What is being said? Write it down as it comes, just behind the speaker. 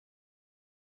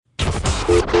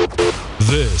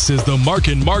This is the Mark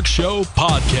and Mark Show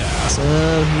podcast.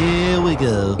 So here we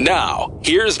go. Now,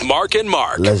 here's Mark and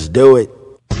Mark. Let's do it.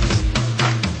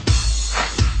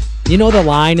 You know the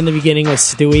line in the beginning with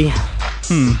Stewie?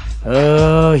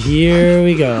 Oh, here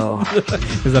we go.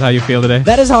 Is that how you feel today?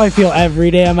 That is how I feel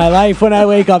every day of my life when I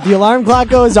wake up. The alarm clock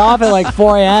goes off at like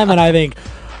 4 a.m. and I think,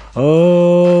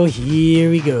 oh, here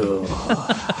we go.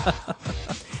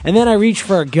 And then I reach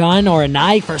for a gun or a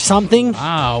knife or something.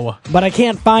 Wow. But I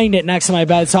can't find it next to my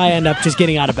bed, so I end up just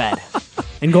getting out of bed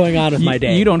and going on with my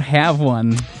day. You don't have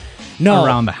one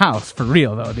around the house for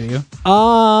real, though, do you?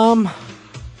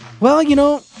 Well, you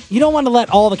know, you don't want to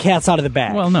let all the cats out of the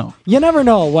bag. Well, no. You never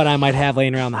know what I might have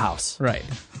laying around the house. Right.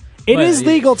 It is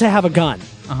legal to have a gun,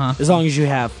 Uh-huh. as long as you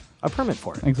have a permit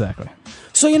for it. Exactly.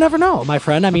 So you never know, my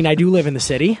friend. I mean, I do live in the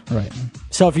city. Right.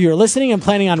 So if you're listening and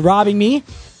planning on robbing me,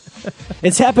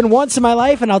 it's happened once in my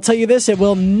life, and I'll tell you this, it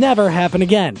will never happen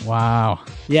again. Wow.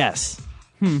 Yes.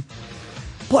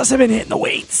 Plus, I've been hitting the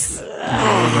weights.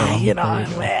 You know,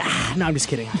 no, I'm just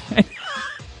kidding.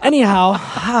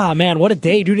 Anyhow, man, what a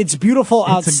day, dude. It's beautiful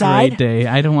outside. It's a great day.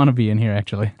 I don't want to be in here,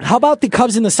 actually. How about the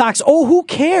Cubs and the Sox? Oh, who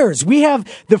cares? We have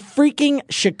the freaking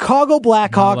Chicago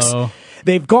Blackhawks. Hello.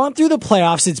 They've gone through the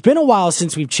playoffs. It's been a while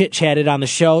since we've chit-chatted on the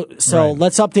show, so Right.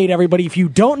 let's update everybody. If you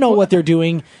don't know what they're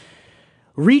doing,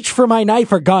 reach for my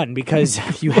knife or gun, because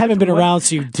you haven't been around,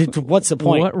 so what's the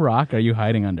point? What rock are you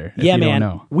hiding under? If Yeah, you man. Don't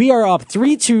know? We are up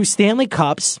 3-2 Stanley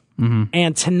Cups,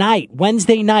 and tonight,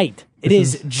 Wednesday night, it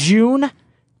is June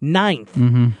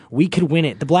 9th. We could win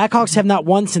it. The Blackhawks have not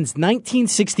won since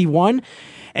 1961,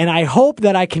 and I hope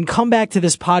that I can come back to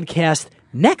this podcast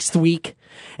next week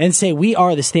and say we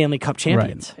are the Stanley Cup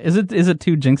champions. Right. Is it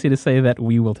too jinxy to say that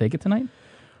we will take it tonight?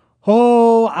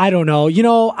 Oh, I don't know. You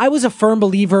know, I was a firm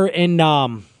believer in,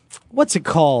 what's it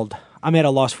called? I'm at a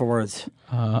loss for words.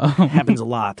 It happens a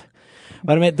lot.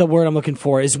 But the word I'm looking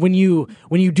for is when you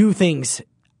do things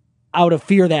out of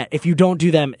fear that if you don't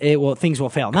do them, things will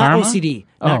fail. Karma? Not OCD,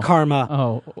 not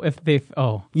karma.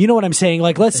 You know what I'm saying?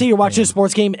 Like, let's say you're watching a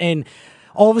sports game and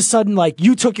all of a sudden, like,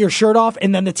 you took your shirt off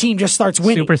and then the team just starts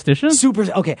winning. Superstition?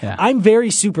 Okay. Yeah. I'm very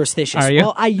superstitious. Are you?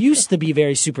 Well, I used to be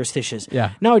very superstitious.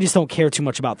 Yeah. Now I just don't care too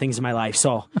much about things in my life,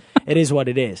 so it is what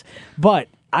it is. But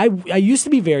I used to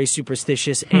be very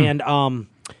superstitious, and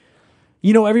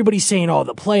you know, everybody's saying, oh,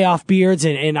 the playoff beards,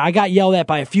 and I got yelled at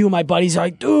by a few of my buddies,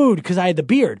 like, dude, because I had the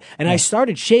beard, and I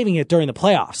started shaving it during the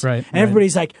playoffs. Right. And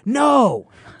everybody's like, no,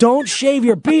 don't shave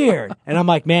your beard. And I'm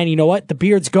like, man, you know what? The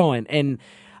beard's going. And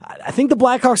I think the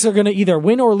Blackhawks are going to either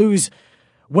win or lose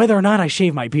whether or not I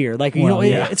shave my beard. Like,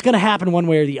 it's going to happen one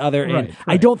way or the other. And Right.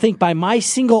 I don't think by my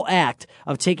single act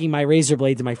of taking my razor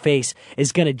blade to my face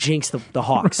is going to jinx the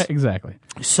Hawks. Right, exactly.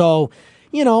 So,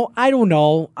 you know, I don't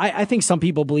know. I think some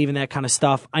people believe in that kind of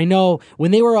stuff. I know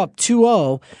when they were up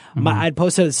 2-0, I'd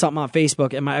posted something on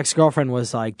Facebook, and my ex-girlfriend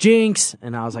was like, jinx.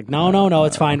 And I was like, no,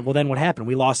 it's fine. Well, then what happened?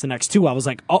 We lost the next two. I was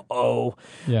like, uh-oh.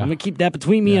 Yeah. I'm going to keep that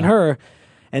between me and her.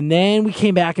 And then we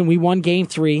came back and we won Game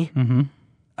 3.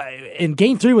 And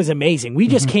Game 3 was amazing. We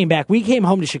just came back. We came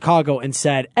home to Chicago and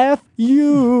said, F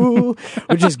you,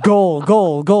 which is goal,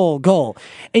 goal, goal, goal.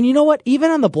 And you know what?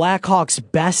 Even on the Blackhawks'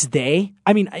 best day,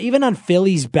 even on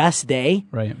Philly's best day,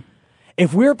 Right.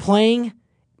 if we're playing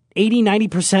 80,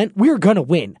 90%, we're going to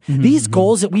win. These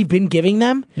goals that we've been giving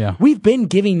them, we've been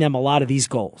giving them a lot of these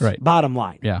goals, Right. bottom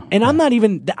line. Yeah. And I'm not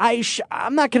even,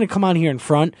 I'm not going to come on here in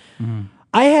front.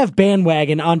 I have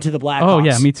bandwagon onto the Blackhawks. Oh,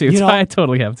 yeah, me too. You know, I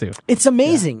totally have too. it's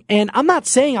amazing. And I'm not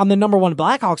saying I'm the number one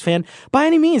Blackhawks fan by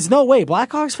any means. No way.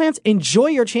 Blackhawks fans, enjoy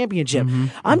your championship.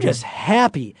 I'm just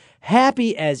happy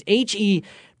as H-E,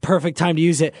 perfect time to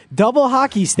use it, double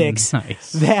hockey sticks.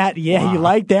 Nice. You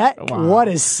like that? Wow. What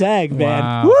a seg, man.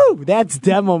 Wow. Woo! That's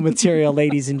demo material,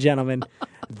 ladies and gentlemen.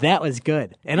 That was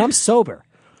good. And I'm sober.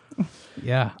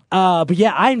 Yeah. But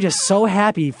yeah, I'm just so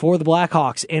happy for the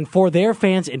Blackhawks and for their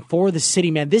fans and for the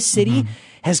city, man. This city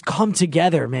has come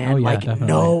together, man, Oh, yeah, like definitely.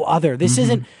 no other. This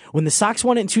isn't when the Sox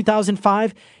won it in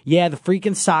 2005. Yeah, the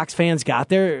freaking Sox fans got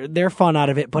their fun out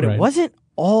of it, but Right. it wasn't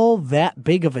all that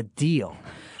big of a deal.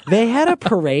 They had a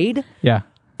parade. Yeah.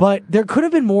 But there could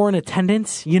have been more in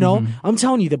attendance, you know? I'm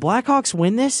telling you, the Blackhawks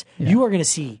win this, you are going to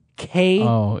see chaos.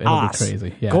 Oh, it'll be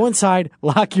crazy, yeah. Go inside,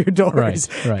 lock your doors,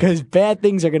 Right. because bad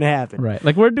things are going to happen. Right.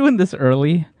 Like, we're doing this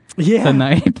early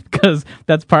tonight because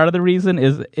that's part of the reason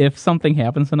is if something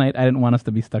happens tonight, I didn't want us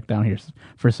to be stuck down here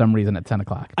for some reason at 10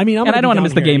 o'clock. I mean, and I don't want to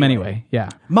miss the game anyway. Yeah.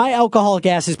 My alcoholic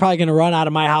ass is probably going to run out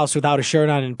of my house without a shirt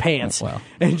on and pants, Well.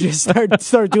 and just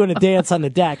start doing a dance on the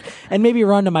deck, and maybe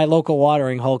run to my local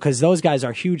watering hole because those guys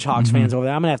are huge Hawks fans over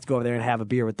there. I'm gonna have to go over there and have a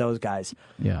beer with those guys.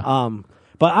 Yeah.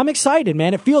 But I'm excited,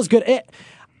 man. It feels good.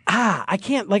 I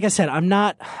can't, like I said, I'm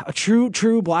not a true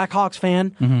Blackhawks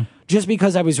fan just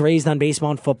because I was raised on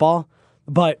baseball and football.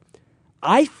 But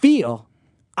I feel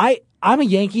I'm a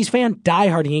Yankees fan,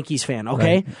 diehard Yankees fan,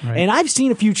 okay? Right. And I've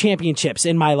seen a few championships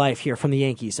in my life here from the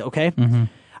Yankees, okay?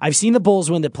 I've seen the Bulls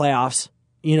win the playoffs,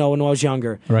 when I was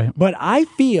younger. Right. But I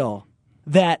feel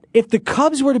that if the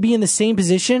Cubs were to be in the same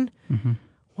position,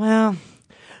 well,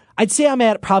 I'd say I'm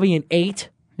at probably an 8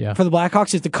 for the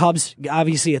Blackhawks. If the Cubs,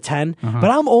 obviously a 10.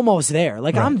 But I'm almost there.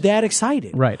 Like, I'm that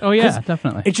excited. Right. Oh, yeah,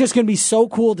 definitely. It's just going to be so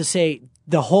cool to say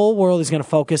the whole world is going to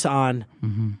focus on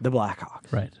the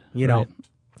Blackhawks. Right. You know? Right.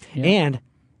 Yeah. And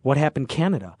what happened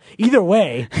Canada? Either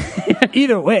way,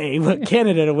 but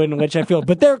Canada to win, which I feel,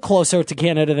 but they're closer to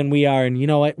Canada than we are. And you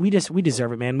know what? We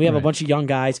deserve it, man. We have a bunch of young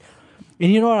guys.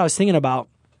 And you know what I was thinking about?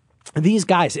 These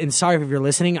guys, and sorry if you're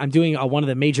listening, I'm doing one of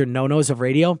the major no-nos of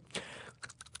radio.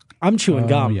 I'm chewing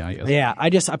gum. Yeah. I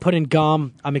put in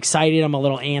gum. I'm excited. I'm a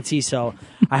little antsy, so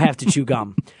I have to chew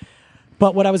gum.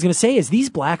 But what I was going to say is these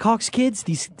Blackhawks kids,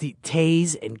 the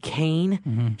Taze and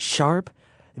Kane, Sharp,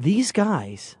 these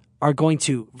guys are going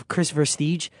to, Chris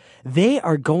Versteege, they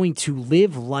are going to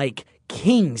live like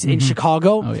kings in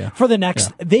Chicago for the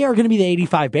next, they are going to be the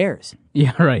 85 Bears.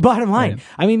 Yeah, right. Bottom line. Right.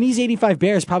 I mean, these 85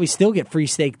 Bears probably still get free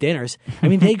steak dinners. I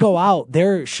mean, they go out,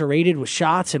 they're charaded with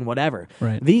shots and whatever.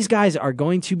 Right. These guys are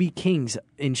going to be kings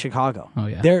in Chicago. Oh,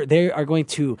 yeah. They are going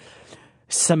to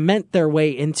cement their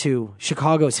way into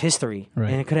Chicago's history,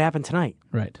 Right. and it could happen tonight.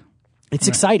 Right. It's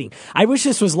exciting. I wish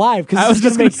this was live because I was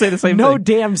just going to say the same no thing.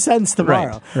 damn sense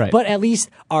tomorrow. Right. But at least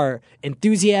our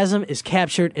enthusiasm is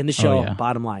captured in the show. Oh, yeah.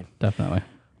 Bottom line. Definitely.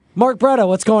 Mark Bretta,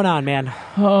 what's going on, man?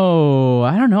 Oh,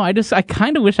 I don't know. I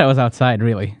kind of wish I was outside,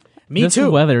 really. Me this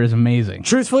too. weather is amazing.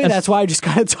 Truthfully, that's why I just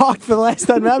kind of talked for the last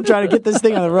time. I'm trying to get this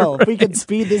thing on the roll. If we can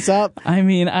speed this up. I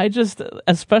mean,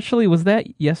 especially, was that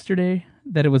yesterday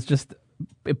that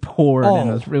it poured and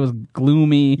it was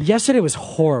gloomy? Yesterday was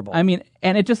horrible. I mean,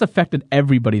 and it just affected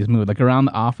everybody's mood. Like around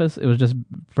the office, it was just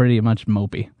pretty much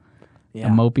mopey. Yeah. A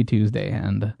mopey Tuesday.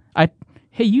 And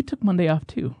hey, you took Monday off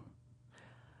too.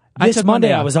 This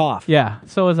Monday I was off. Yeah,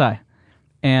 so was I.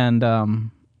 And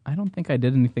I don't think I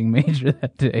did anything major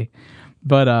that day.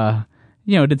 But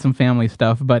did some family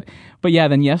stuff. But yeah,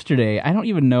 then yesterday, I don't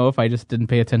even know if I just didn't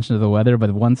pay attention to the weather,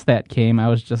 but once that came, I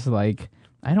was just like,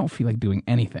 I don't feel like doing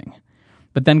anything.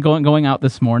 But then going out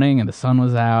this morning, and the sun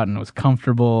was out, and it was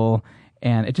comfortable,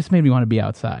 and it just made me want to be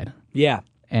outside. Yeah.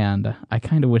 And I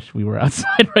kind of wish we were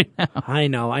outside right now. I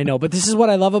know. But this is what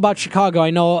I love about Chicago. I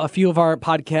know a few of our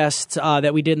podcasts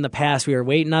that we did in the past, we were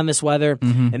waiting on this weather,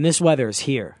 and this weather is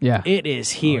here. Yeah. It is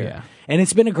here. Oh, yeah. And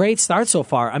it's been a great start so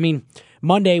far. I mean,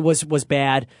 Monday was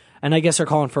bad, and I guess they're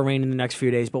calling for rain in the next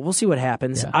few days, but we'll see what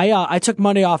happens. Yeah. I took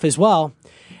Monday off as well.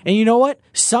 And you know what?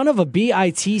 Son of a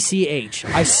bitch.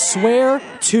 I swear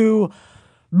to...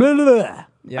 Blah, blah, blah.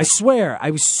 Yeah. I swear,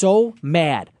 I was so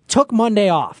mad. Took Monday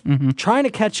off, trying to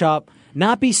catch up,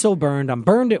 not be so burned. I'm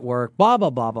burned at work, blah, blah,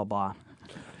 blah, blah, blah.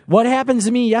 What happens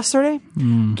to me yesterday?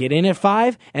 Get in at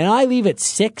 5, and I leave at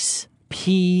 6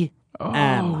 p.m.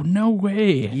 Oh, no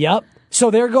way. Yep.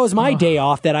 So there goes my day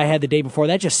off that I had the day before.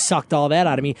 That just sucked all that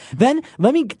out of me. Then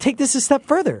let me take this a step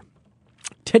further.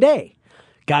 Today,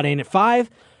 got in at 5.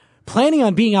 Planning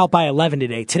on being out by 11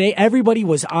 today. Today, everybody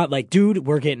was on, like, dude,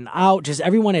 we're getting out. Just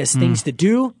everyone has things to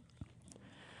do.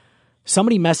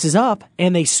 Somebody messes up,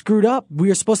 and they screwed up. We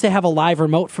were supposed to have a live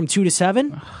remote from 2 to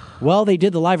 7. Well, they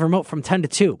did the live remote from 10 to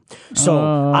 2.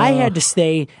 So I had to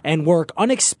stay and work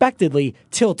unexpectedly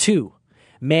till 2.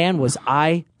 Man, was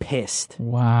I pissed.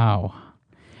 Wow.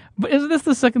 But is this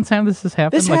the second time this has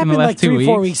happened? This happened in the last like 3 or 2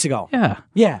 4 weeks? weeks ago. Yeah.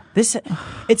 Yeah.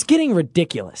 It's getting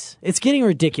ridiculous.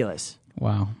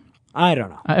 Wow. I don't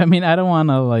know. I mean, I don't want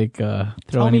to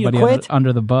throw me to anybody quit?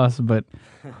 under the bus, but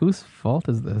whose fault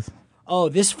is this? Oh,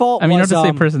 this fault I mean, was... not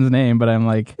to say person's name, but I'm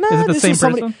like, nah, is it the this same was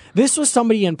somebody, person? This was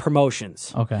somebody in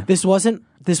promotions. Okay. This wasn't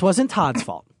Todd's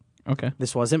fault. Okay.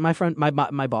 This wasn't my friend,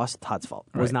 my boss Todd's fault.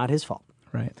 It was not his fault.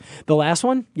 Right. The last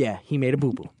one, yeah, he made a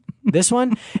boo-boo. This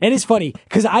one, and it's funny,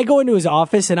 because I go into his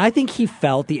office, and I think he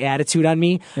felt the attitude on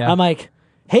me. Yeah. I'm like,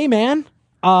 hey, man,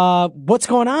 what's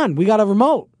going on? We got a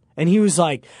remote. And he was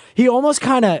like, he almost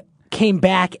kind of came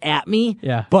back at me.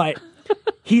 Yeah. But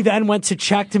he then went to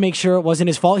check to make sure it wasn't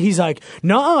his fault. He's like,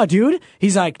 nah, dude.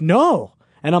 He's like, no.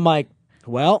 And I'm like,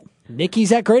 well,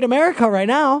 Nikki's at Great America right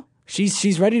now.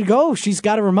 She's ready to go. She's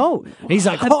got a remote. And he's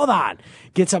like, hold on.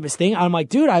 Gets up his thing. I'm like,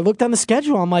 dude, I looked on the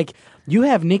schedule. I'm like, you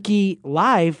have Nikki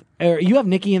live, or you have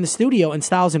Nikki in the studio and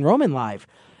Styles and Roman live.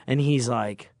 And he's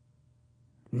like,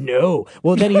 No.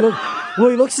 Well, then he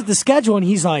looks at the schedule and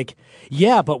he's like,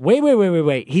 yeah, but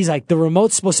wait. He's like, the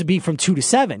remote's supposed to be from 2 to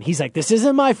 7. He's like, this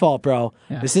isn't my fault, bro.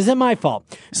 Yeah. This isn't my fault.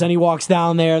 So then he walks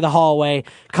down there, the hallway,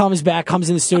 comes back, comes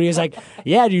in the studio. He's like,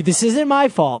 yeah, dude, this isn't my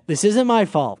fault. This isn't my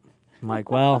fault. I'm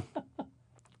like, well,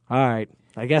 all right.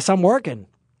 I guess I'm working.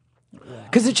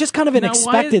 Because it's just kind of an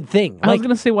expected thing. I was going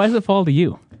to say, why does it fall to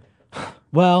you?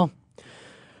 Well,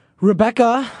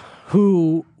 Rebecca,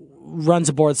 who runs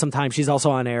a board sometimes, she's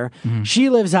also on air. She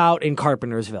lives out in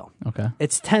Carpentersville. Okay.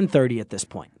 It's 10:30 at this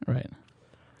point. Right.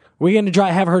 We're going to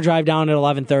have her drive down at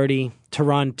 11:30 to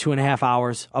run 2.5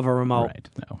 hours of a remote Right.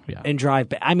 No. Yeah. and drive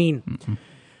back. I mean,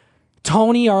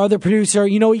 Tony, our other producer,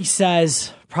 he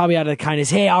says, probably out of the kindness,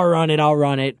 hey, I'll run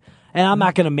it. And I'm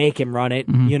not going to make him run it.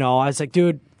 I was like,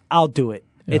 dude, I'll do it.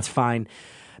 Yeah. It's fine.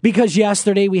 Because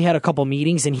yesterday we had a couple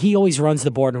meetings, and he always runs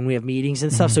the board when we have meetings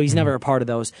and stuff, so he's never a part of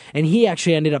those. And he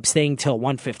actually ended up staying till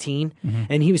 1:15,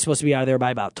 and he was supposed to be out of there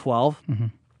by about 12.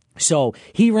 So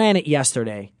he ran it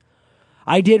yesterday.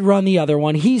 I did run the other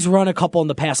one. He's run a couple in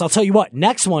the past. I'll tell you what,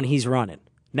 next one he's running.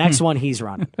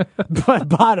 But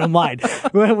bottom line,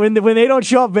 when they don't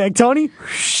show up, like, Tony,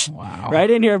 Wow. right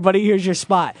in here, buddy, here's your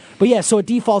spot. But yeah, so it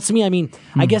defaults to me. I mean,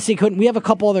 I guess they couldn't. We have a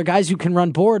couple other guys who can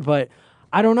run board, but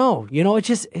I don't know.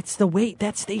 It's the way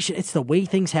that station. It's the way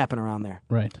things happen around there.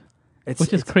 Right.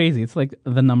 Which is crazy. It's like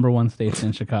the number one station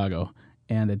in Chicago,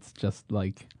 and it's just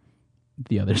like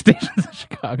the other stations in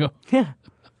Chicago. Yeah.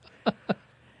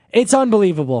 It's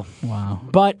unbelievable. Wow.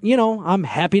 But, I'm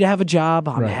happy to have a job.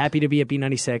 I'm Right. happy to be at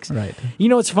B96. Right.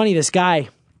 It's funny. This guy,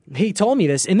 he told me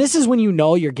this, and this is when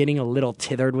you're getting a little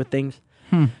tithered with things.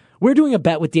 We're doing a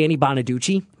bet with Danny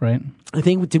Bonaducci. Right. I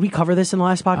think, did we cover this in the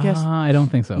last podcast? I don't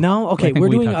think so. No? Okay, I think we're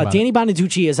we doing, talked about Danny it.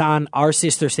 Bonaducci is on our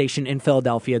sister station in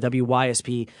Philadelphia,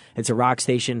 WYSP. It's a rock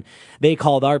station. They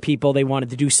called our people. They wanted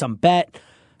to do some bet.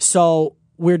 So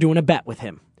we're doing a bet with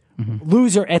him.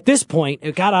 Loser, at this point,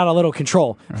 it got out of little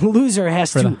control. Loser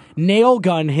has to nail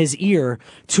gun his ear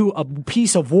to a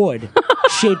piece of wood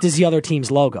shaped as the other team's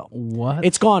logo. What?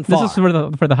 It's gone far. This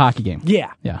is for the hockey game.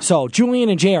 Yeah. Yeah. So Julian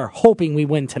and Jay are hoping we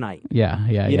win tonight.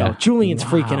 Yeah. Julian's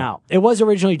freaking out. It was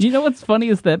originally... You know what's funny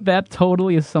is that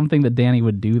totally is something that Danny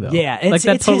would do, though. Yeah, like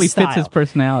that it's totally his fits his style.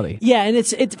 personality. Yeah, and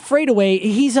it's Fade Away.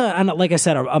 He's like I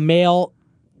said, a male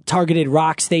targeted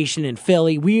rock station in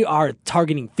Philly. We are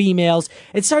targeting females.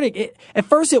 At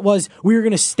first it was we were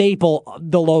going to staple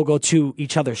the logo to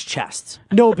each other's chests.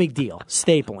 No big deal.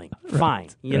 Stapling. Fine.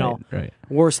 Right.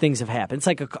 Worst things have happened.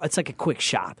 It's like a quick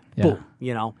shot. Yeah. Boom.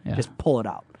 Yeah. Just pull it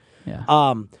out. Yeah.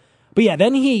 But yeah,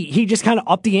 then he just kind of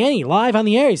upped the ante live on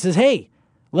the air. He says, hey,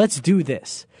 let's do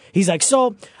this. He's like,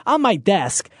 so on my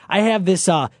desk, I have this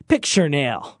picture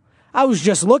nail. I was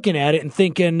just looking at it and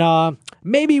thinking,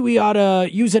 maybe we ought to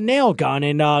use a nail gun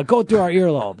and go through our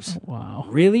earlobes. Wow.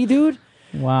 Really, dude?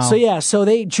 Wow. So yeah,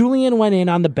 Julian went in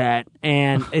on the bet,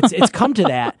 and it's come to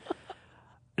that.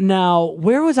 Now,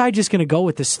 where was I just going to go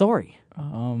with this story?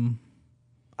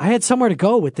 I had somewhere to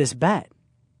go with this bet.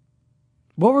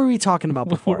 What were we talking about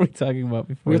before? What were we talking about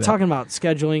before? We were talking about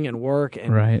scheduling and work.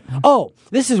 And, Right. Oh,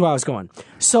 this is where I was going.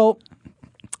 So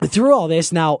through all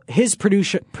this, now his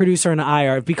producer and I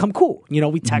have become cool.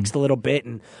 We text a little bit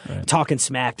and talking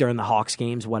smack during the Hawks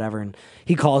games, whatever. And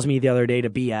he calls me the other day to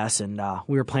BS, and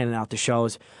we were planning out the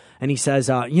shows. And he says,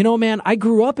 man, I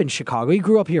grew up in Chicago. He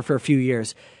grew up here for a few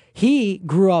years. He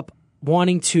grew up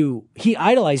he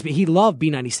idolized me. He loved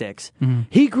B96.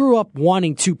 He grew up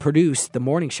wanting to produce the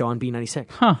morning show on B96.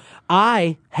 Huh.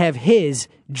 I have his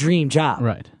dream job.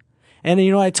 Right. And then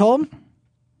you know what I told him?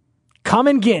 Come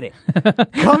and get it.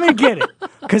 Come and get it.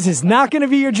 Because it's not going to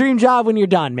be your dream job when you're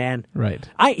done, man. Right.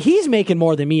 He's making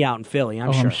more than me out in Philly,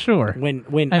 I'm sure. I'm sure.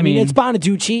 I mean, it's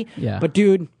Bonaducci, Yeah. but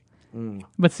dude,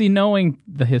 But see, knowing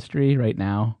the history right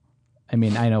now, I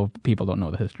mean, I know people don't know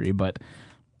the history, but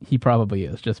he probably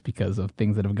is just because of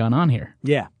things that have gone on here.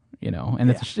 yeah. And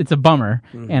it's a bummer,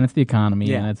 and it's the economy,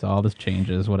 Yeah. and it's all this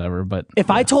changes, whatever. But If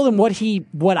I told him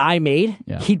what I made,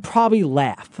 Yeah. he'd probably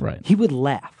laugh. Right. He would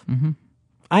laugh.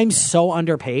 I'm so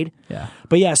underpaid. Yeah.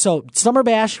 But yeah, so Summer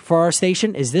Bash for our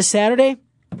station is this Saturday.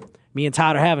 Me and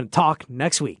Todd are having a talk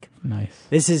next week. Nice.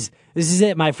 This is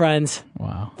it, my friends.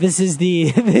 Wow. This is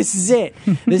it.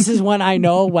 This is when I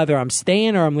know whether I'm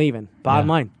staying or I'm leaving. Bottom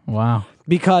line. Wow.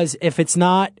 Because if it's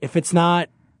not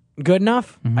good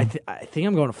enough, I think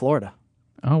I'm going to Florida.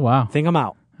 Oh, wow. I think I'm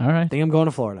out. All right. I think I'm going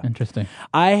to Florida. Interesting.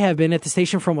 I have been at the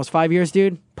station for almost 5 years,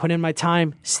 dude. Put in my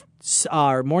time.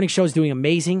 Our morning show is doing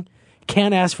amazing.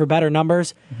 Can't ask for better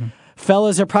numbers.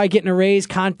 Fellas are probably getting a raise.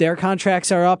 Their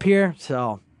contracts are up here.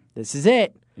 So this is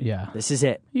it. Yeah. This is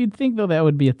it. You'd think, though, that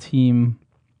would be a team,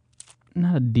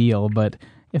 not a deal, but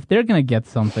if they're going to get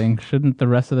something, shouldn't the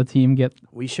rest of the team get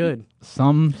We should.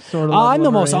 some sort of I'm the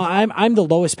level most. of raise? I'm the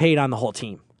lowest paid on the whole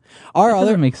team. Our That other.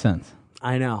 doesn't make sense.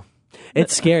 I know.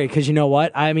 It's scary because you know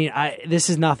what? I mean, this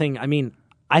is nothing. I mean,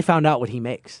 I found out what he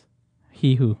makes.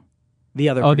 He who? The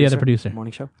other Oh, the other producer.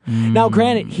 Morning show. Now,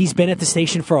 granted, he's been at the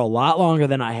station for a lot longer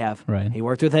than I have. Right. He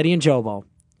worked with Eddie and Jobo.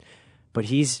 But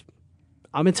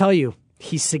I'm going to tell you,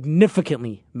 he's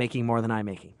significantly making more than I'm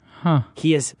making. Huh.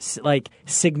 He is,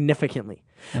 significantly.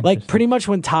 Like, pretty much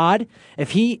when Todd,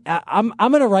 if he, I'm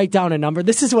going to write down a number.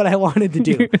 This is what I wanted to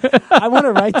do. I want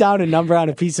to write down a number on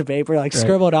a piece of paper,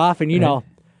 scribble it off, and, you know,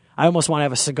 I almost want to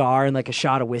have a cigar and a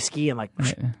shot of whiskey and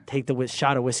take the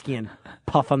shot of whiskey and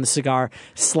puff on the cigar,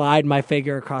 slide my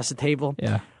finger across the table,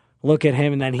 look at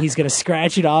him, and then he's going to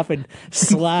scratch it off and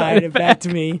slide it back to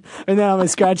me. And then I'm going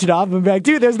to scratch it off and be like,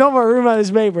 dude, there's no more room on this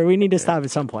paper. We need to stop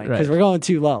at some point because we're going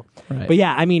too low. Right. But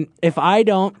yeah, I mean, if I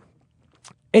don't,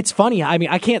 it's funny. I mean,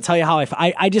 I can't tell you how I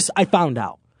found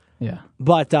out. Yeah.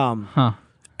 But,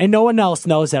 and no one else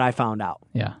knows that I found out.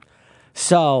 Yeah.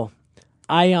 So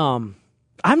I'm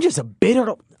just a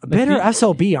bitter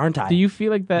SOB, aren't I? Do you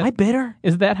feel like that? Am I bitter?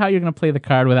 Is that how you're going to play the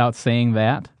card without saying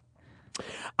that?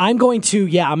 I'm going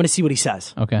to see what he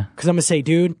says. Okay. Because I'm going to say,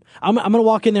 dude, I'm going to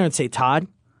walk in there and say, Todd,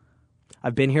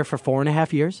 I've been here for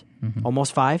 4.5 years,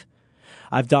 almost 5.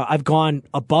 I've gone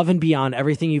above and beyond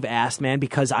everything you've asked, man,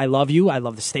 because I love you. I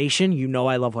love the station. You know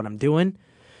I love what I'm doing.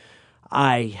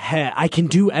 I can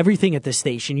do everything at this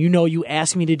station. You know, you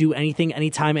ask me to do anything,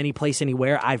 anytime, any place,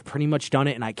 anywhere. I've pretty much done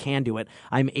it, and I can do it.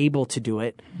 I'm able to do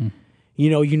it.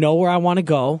 You know where I want to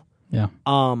go. Yeah.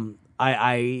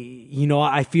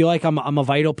 I feel like I'm a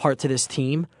vital part to this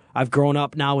team. I've grown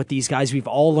up now with these guys. We've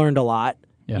all learned a lot,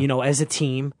 as a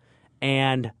team.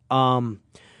 And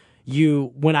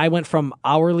when I went from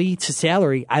hourly to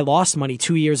salary, I lost money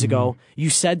 2 years ago. You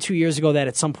said 2 years ago that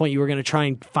at some point you were going to try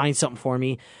and find something for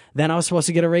me. Then I was supposed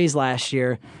to get a raise last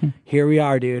year. Here we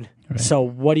are, dude. Right. So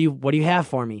what do you have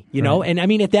for me? You know? And I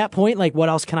mean, at that point, what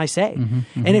else can I say?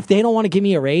 And if they don't want to give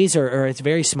me a raise or it's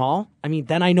very small, I mean,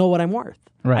 then I know what I'm worth.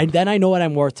 Right. And then I know what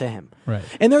I'm worth to him. Right.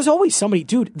 And there's always somebody,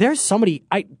 dude, there's somebody,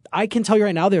 I can tell you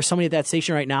right now, there's somebody at that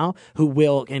station right now who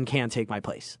will and can take my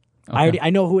place. Okay. I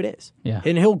know who it is. Yeah.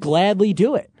 And he'll gladly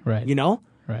do it. Right. You know?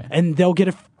 Right. And they'll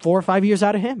get 4 or 5 years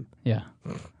out of him. Yeah.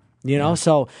 You know?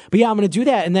 So, but yeah, I'm going to do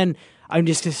that. And then I'm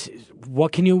just,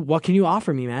 what can you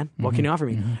offer me, man? What can you offer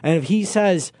me? And if he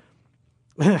says,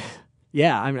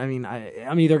 yeah,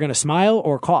 I'm either going to smile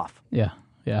or cough. Yeah.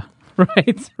 Yeah.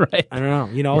 Right. I don't know.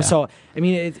 You know, so, I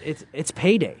mean, it's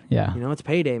payday. Yeah. You know, it's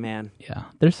payday, man. Yeah.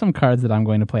 There's some cards that I'm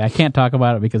going to play. I can't talk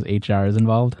about it because HR is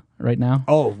involved right now.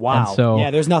 Oh, wow. And so,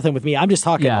 yeah, there's nothing with me. I'm just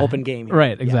talking open game here.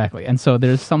 Right, exactly. And so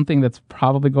there's something that's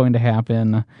probably going to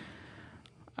happen,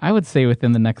 I would say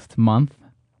within the next month,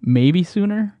 maybe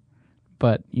sooner.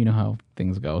 But you know how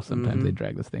things go. Sometimes they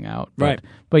drag this thing out. Right.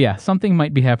 But yeah, something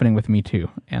might be happening with me too.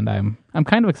 And I'm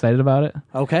kind of excited about it.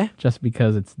 Okay. Just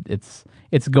because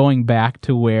it's going back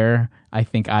to where I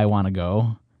think I want to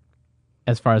go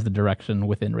as far as the direction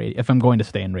within radio. If I'm going to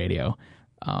stay in radio.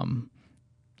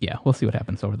 Yeah, we'll see what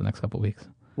happens over the next couple of weeks.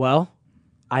 Well,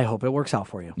 I hope it works out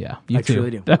for you. Yeah, I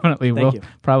truly do. Definitely. Thank We'll you.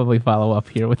 probably follow up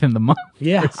here within the month.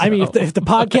 Yeah, or so. I mean, if the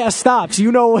podcast stops,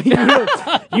 you know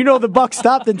the buck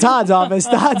stopped in Todd's office.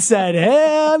 Todd said,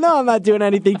 hell no, I'm not doing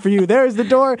anything for you. There's the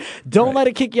door. Don't let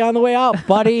it kick you on the way out,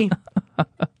 buddy.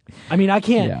 I mean, I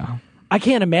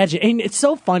can't imagine. And it's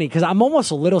so funny because I'm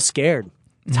almost a little scared.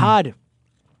 Todd,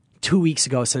 2 weeks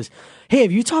ago, says, hey,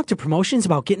 have you talked to promotions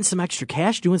about getting some extra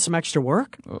cash, doing some extra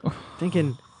work?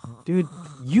 Thinking, dude,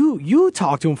 you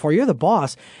talk to him you're the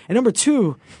boss. And number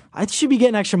 2, I should be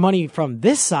getting extra money from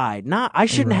this side. I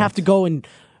shouldn't have to go and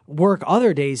work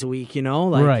other days a week, you know?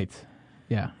 Right.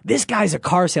 Yeah. This guy's a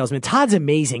car salesman. Todd's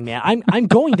amazing, man. I'm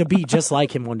going to be just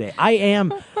like him one day. I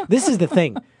am. This is the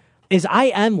thing, is I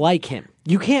am like him.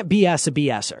 You can't BS a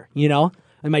BSer, you know?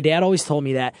 And my dad always told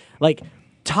me that.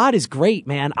 Todd is great,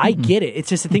 man. I get it. It's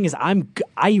just the thing is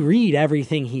I read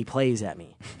everything he plays at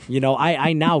me. You know,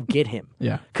 I now get him.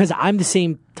 Yeah. Because I'm the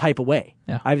same type of way.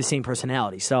 Yeah. I have the same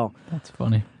personality. So That's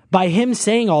funny. by him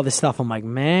saying all this stuff, I'm like,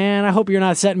 man, I hope you're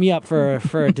not setting me up for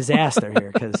a disaster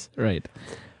here. Because Right.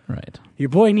 your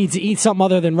boy needs to eat something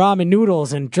other than ramen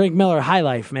noodles and drink Miller High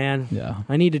Life, man. Yeah.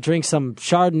 I need to drink some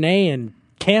Chardonnay and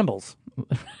Campbell's.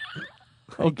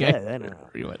 Okay. I don't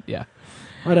know. Yeah.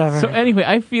 Whatever. So anyway,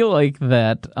 I feel like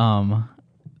that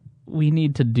we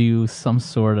need to do some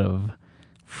sort of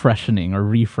freshening or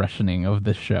refreshening of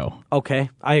the show. Okay,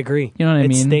 I agree. You know what I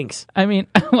mean? It stinks. I mean,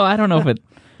 well, I don't know if it...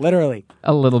 Literally.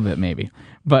 A little bit, maybe.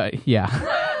 But, yeah.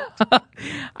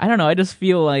 I don't know. I just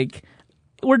feel like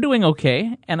we're doing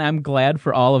okay, and I'm glad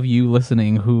for all of you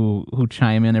listening who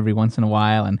chime in every once in a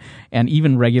while, and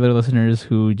even regular listeners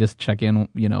who just check in,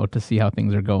 to see how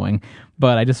things are going.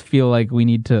 But I just feel like we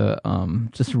need to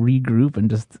just regroup and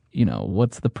just,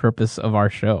 what's the purpose of our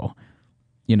show?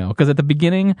 Because at the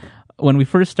beginning, when we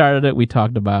first started it, we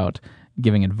talked about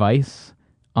giving advice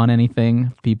on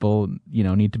anything. People,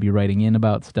 need to be writing in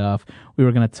about stuff. We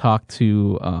were going to talk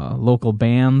to local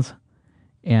bands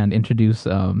and introduce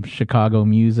Chicago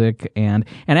music, and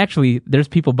actually there's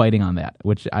people biting on that,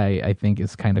 which I think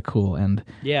is kind of cool. And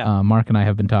Mark and I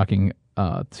have been talking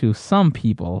to some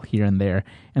people here and there,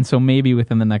 and so maybe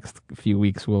within the next few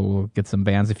weeks we'll get some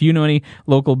bands. If you know any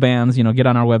local bands, get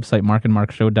on our website,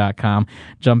 markandmarkshow.com,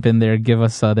 jump in there, give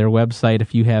us their website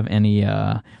if you have any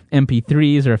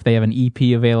MP3s, or if they have an EP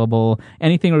available,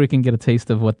 anything where we can get a taste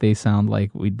of what they sound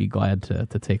like, we'd be glad to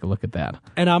take a look at that.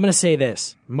 And I'm going to say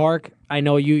this, Mark, I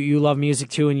know you love music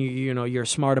too, and you're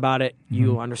smart about it,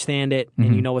 you understand it,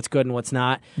 and you know what's good and what's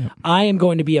not. Yep. I am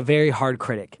going to be a very hard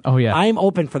critic. Oh yeah. I am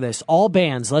open for this. All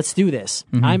bands, let's do this.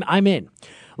 I'm in.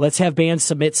 Let's have bands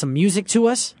submit some music to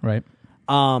us. Right.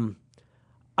 I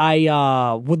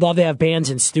would love to have bands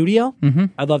in studio.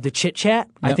 I'd love to chit chat.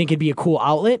 Yep. I think it'd be a cool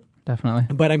outlet.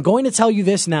 Definitely. But I'm going to tell you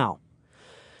this now.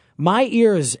 My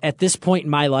ears at this point in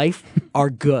my life are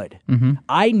good.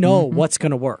 I know what's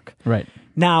going to work. Right.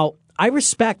 Now, I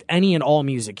respect any and all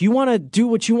music. You want to do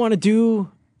what you want to do,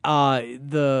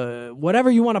 whatever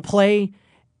you want to play,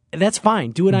 that's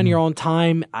fine. Do it on your own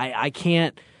time. I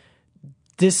can't.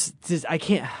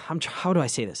 How do I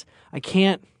say this? I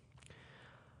can't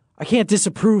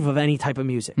disapprove of any type of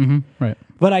music. Right.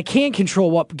 But I can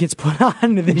control what gets put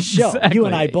on to this show. Exactly. You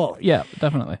and I both. Yeah,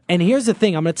 definitely. And here's the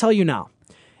thing. I'm going to tell you now.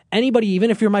 Anybody,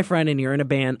 even if you're my friend and you're in a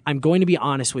band, I'm going to be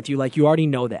honest with you. Like, you already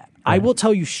know that. Right. I will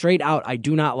tell you straight out, I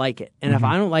do not like it. And if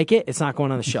I don't like it, it's not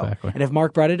going on the show. Exactly. And if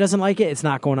Mark Bretta doesn't like it, it's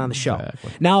not going on the show.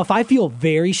 Exactly. Now, if I feel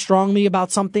very strongly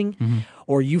about something,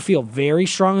 or you feel very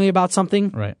strongly about something,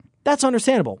 Right. that's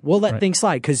understandable. We'll let Right. things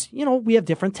slide because, we have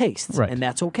different tastes. Right. And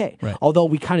that's okay. Right. Although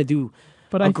we kind of do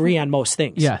agree on most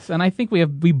things. Yes, and I think we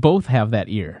both have that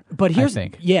ear. But here's I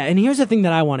think. and here's the thing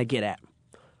that I want to get at.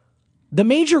 The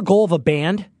major goal of a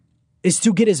band is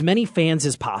to get as many fans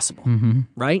as possible,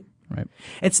 right? Right.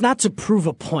 It's not to prove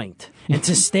a point and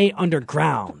to stay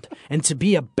underground and to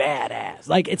be a badass.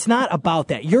 Like, it's not about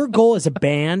that. Your goal as a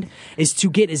band is to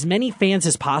get as many fans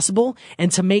as possible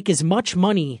and to make as much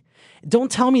money.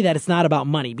 Don't tell me that it's not about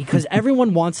money, because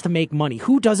everyone wants to make money.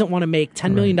 Who doesn't want to make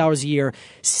 $10 million a year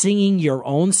singing your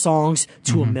own songs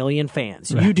to a million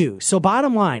fans? Right. You do. So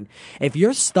bottom line, if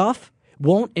your stuff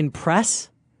won't impress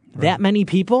that many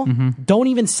people, don't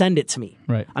even send it to me.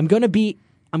 Right. I'm gonna be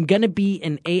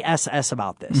an ASS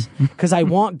about this because I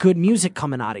want good music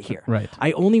coming out of here. Right.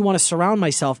 I only want to surround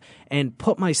myself and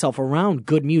put myself around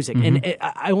good music, and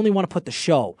I only want to put the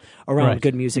show around Right.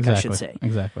 good music. Exactly. I should say.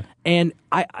 Exactly. And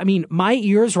I mean, my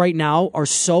ears right now are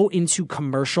so into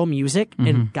commercial music.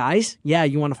 And guys,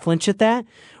 you want to flinch at that?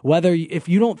 If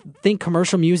you don't think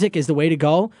commercial music is the way to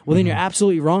go, well, then you're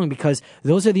absolutely wrong, because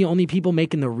those are the only people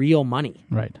making the real money.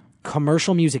 Right.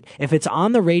 Commercial music. If it's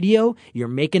on the radio, you're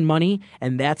making money,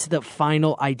 and that's the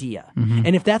final idea.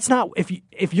 And if that's not,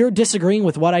 if you're disagreeing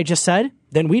with what I just said,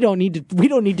 then we don't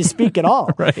need to speak at all.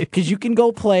 Right. Because you can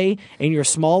go play in your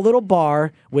small little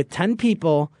bar with 10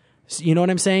 people. You know what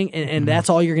I'm saying? And that's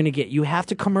all you're going to get. You have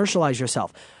to commercialize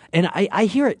yourself. And I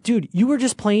hear it, dude. You were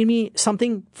just playing me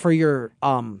something for your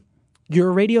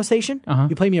radio station.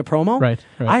 You played me a promo. Right.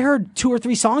 I heard 2 or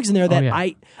 3 songs in there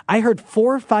that I heard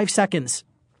 4 or 5 seconds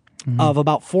of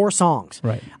about 4 songs.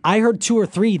 Right. I heard 2 or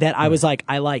 3 that I was like,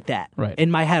 I like that Right. in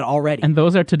my head already. And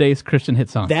those are today's Christian hit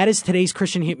songs. That is today's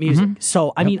Christian hit music.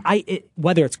 So, I mean,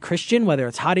 whether it's Christian, whether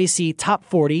it's Hot AC, Top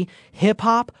 40, hip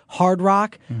hop, hard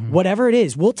rock, whatever it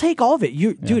is, we'll take all of it.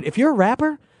 Dude, if you're a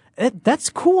rapper,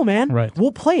 that's cool, man. Right.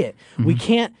 We'll play it. We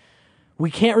can't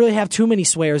really have too many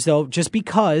swears, though, just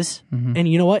because. And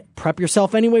you know what? Prep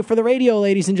yourself anyway for the radio,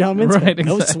 ladies and gentlemen. Right,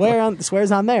 No exactly.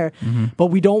 swears on there. But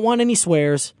we don't want any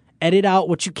swears. Edit out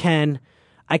what you can.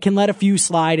 I can let a few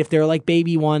slide if they're like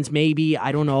baby ones, maybe.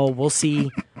 I don't know. We'll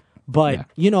see. But,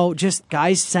 just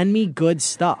guys, send me good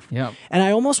stuff. Yep. And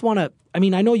I almost want to, I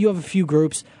know you have a few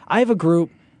groups. I have a group,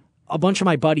 a bunch of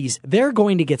my buddies. They're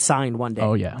going to get signed one day.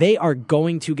 Oh, yeah. They are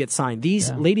going to get signed.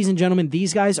 Ladies and gentlemen,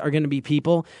 these guys are going to be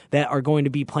people that are going to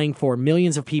be playing for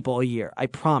millions of people a year. I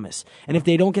promise. And if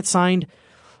they don't get signed,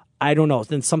 I don't know,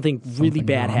 then something really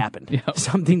bad wrong. happened. Yep.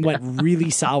 Something went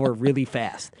really sour really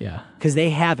fast. Yeah. Because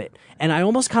they have it. And I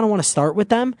almost kind of want to start with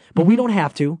them, but we don't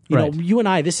have to. You know, Right. you and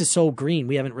I, this is so green.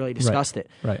 We haven't really discussed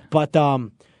it. Right. But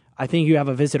I think you have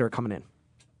a visitor coming in.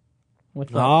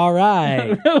 What's up? All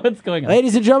right. What's going on?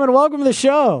 Ladies and gentlemen, welcome to the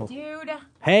show. Dude,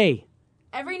 Hey.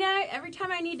 every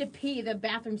time I need to pee, the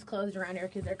bathroom's closed around here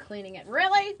because they're cleaning it.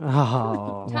 Really?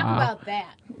 Oh, Talk about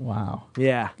that. Wow.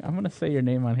 yeah. I'm going to say your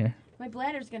name on here. My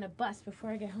bladder's gonna bust before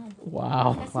I get home.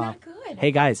 Wow. That's not good.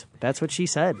 Hey, guys, that's what she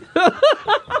said.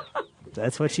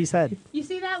 That's what she said. You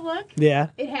see that look? Yeah.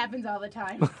 It happens all the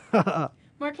time.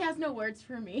 Mark has no words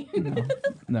for me.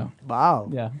 No. Wow.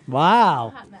 Yeah.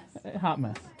 Wow. Hot mess. Hot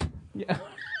mess. Yeah.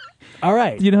 All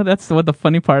right. You know, that's what the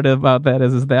funny part about that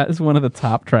is that is one of the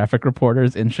top traffic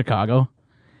reporters in Chicago.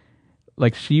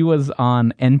 Like, she was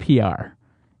on NPR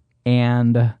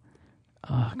and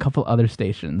a couple other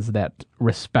stations that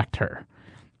respect her.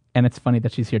 And it's funny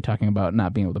that she's here talking about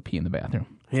not being able to pee in the bathroom.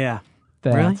 Yeah.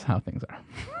 That's Really? how things are.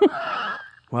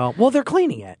 Well, they're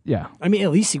cleaning it. Yeah. I mean,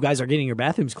 at least you guys are getting your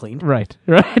bathrooms cleaned. Right.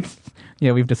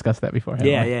 Yeah, we've discussed that before. haven't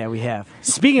we? Yeah, we have.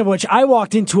 Speaking of which, I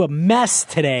walked into a mess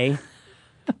today.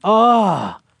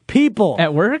 People.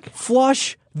 At work?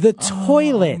 Flush the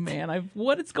toilet. Oh, man,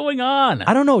 what is going on?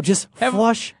 I don't know. Just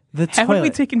flush the toilet. Haven't we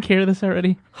taken care of this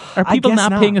already? Are I people guess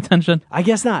not not. paying attention? I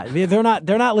guess not. They're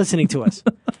not listening to us.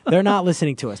 They're not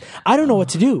listening to us. I don't know what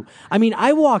to do. I mean,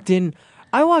 I walked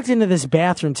into this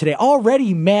bathroom today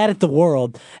already mad at the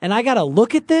world, and I got to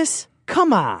look at this?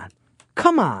 Come on.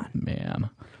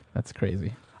 Man, that's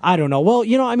crazy. I don't know. Well,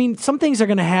 I mean, some things are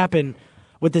going to happen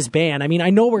with this ban. I mean, I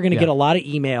know we're going to get a lot of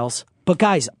emails, but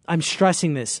guys, I'm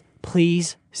stressing this.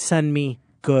 Please send me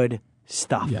good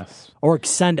stuff. Yes. Or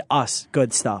send us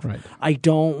good stuff. Right. I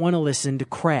don't want to listen to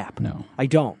crap. No. I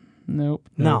don't. Nope.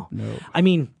 No. I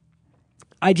mean,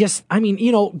 good is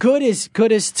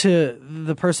to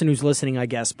the person who's listening, I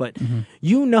guess. But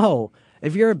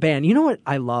if you're a band, you know what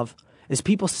I love is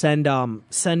people send us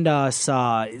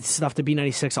stuff to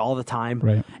B96 all the time,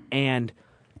 Right. And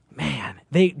man,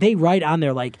 they write on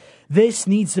there like, this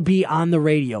needs to be on the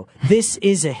radio. This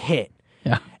is a hit,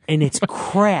 Yeah. and it's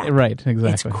crap. Right, exactly.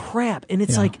 It's crap, and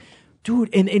it's like,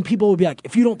 dude, and people will be like,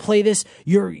 if you don't play this,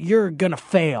 you're gonna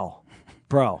fail,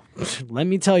 bro. Let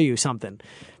me tell you something.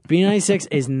 B96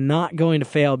 is not going to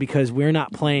fail because we're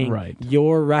not playing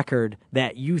your record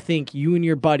that you think you and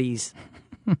your buddies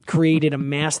created a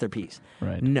masterpiece.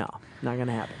 Right. No, not going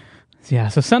to happen. Yeah,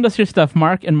 so send us your stuff,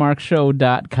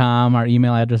 markandmarkshow.com. Our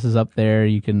email address is up there.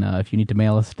 You can, if you need to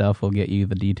mail us stuff, we'll get you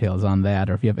the details on that.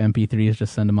 Or if you have MP3s,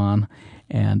 just send them on.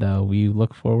 And we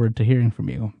look forward to hearing from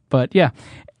you. But yeah,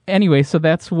 anyway, so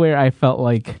that's where I felt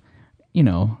like,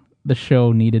 the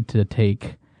show needed to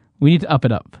we need to up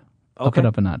it up. Okay. Up it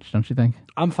up a notch, don't you think?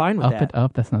 I'm fine with Up that. it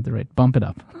up, that's not the right. Bump it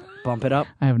up. Bump it up.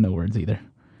 I have no words either.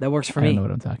 That works for I don't me. know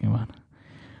what I'm talking about.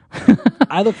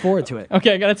 I look forward to it.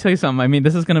 Okay, I got to tell you something. I mean,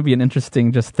 this is going to be an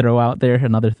interesting just throw out there,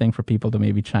 another thing for people to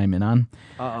maybe chime in on.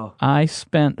 Uh-oh. I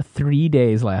spent 3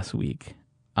 days last week,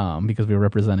 because we were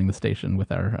representing the station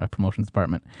with our promotions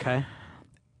department, Okay.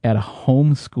 at a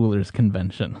homeschoolers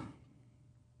convention.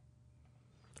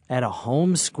 At a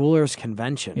homeschoolers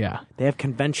convention. Yeah. They have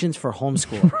conventions for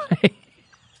homeschoolers.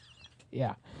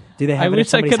 Yeah. Do they have it at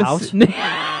somebody's house?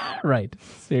 Right.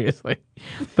 Seriously.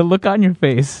 The look on your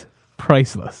face,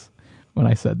 priceless when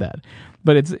I said that.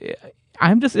 But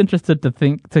I'm just interested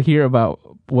to hear about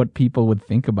what people would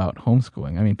think about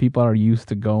homeschooling. I mean, people are used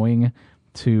to going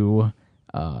to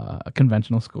a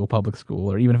conventional school, public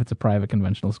school, or even if it's a private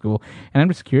conventional school. And I'm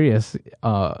just curious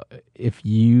if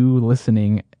you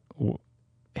listening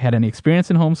had any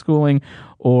experience in homeschooling,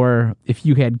 or if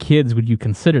you had kids, would you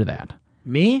consider that?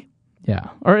 Me? Yeah,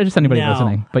 or just anybody No,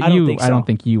 listening. But I don't think I so. don't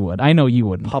think you would. I know you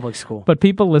wouldn't. Public school. But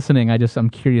people listening, I'm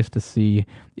curious to see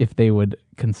if they would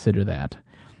consider that.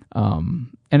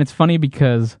 And it's funny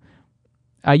because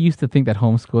I used to think that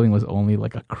homeschooling was only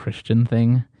like a Christian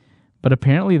thing, but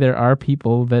apparently there are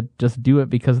people that just do it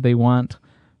because they want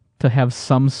to have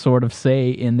some sort of say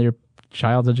in their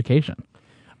child's education.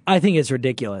 I think it's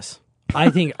ridiculous. I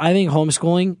think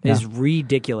homeschooling is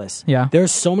ridiculous. Yeah.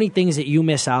 There's so many things that you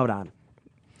miss out on.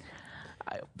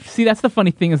 See, that's the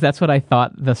funny thing is that's what I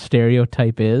thought the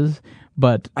stereotype is.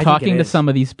 But I think talking it to is. some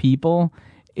of these people,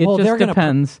 it Well, they're just gonna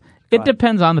depends. It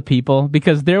depends on the people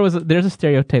because there's a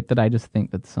stereotype that I just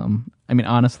think that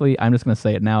honestly, I'm just going to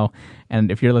say it now. And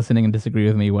if you're listening and disagree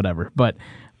with me, whatever. But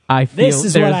I feel This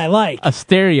is what there's I like. a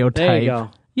stereotype. There you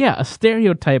go. Yeah, a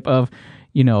stereotype of,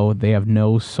 they have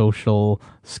no social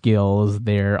skills.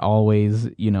 They're always,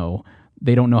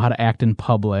 they don't know how to act in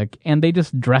public, and they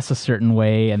just dress a certain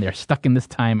way, and they're stuck in this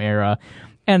time era.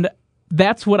 And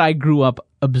that's what I grew up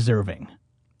observing,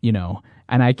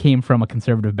 and I came from a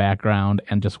conservative background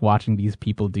and just watching these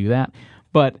people do that.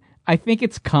 But I think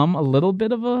it's come a little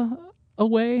bit of a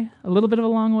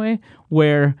long way,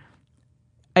 where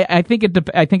I think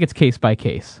I think it's case by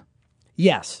case.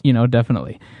 Yes.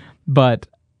 Definitely. But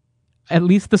at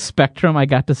least the spectrum I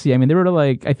got to see, I mean, there were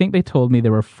I think they told me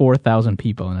there were 4,000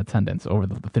 people in attendance over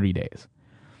the 3 days.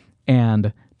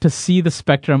 And to see the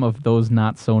spectrum of those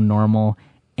not so normal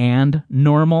and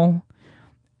normal,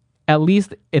 at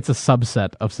least it's a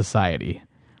subset of society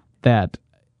that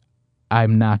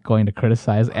I'm not going to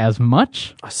criticize as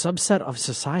much. A subset of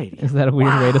society. Is that a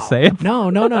weird way to say it?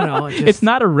 No. It's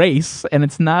not a race, and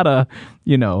it's not a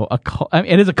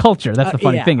it is a culture. That's the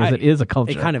funny thing, is it is a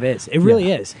culture. It kind of is. It really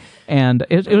is. And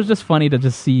it was just funny to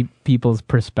just see people's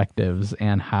perspectives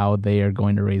and how they are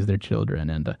going to raise their children.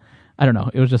 And I don't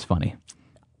know. It was just funny.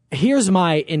 Here's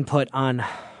my input on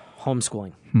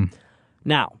homeschooling.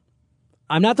 Now,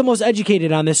 I'm not the most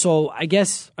educated on this, so I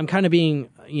guess I'm kind of being,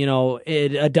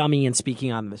 a dummy and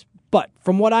speaking on this. But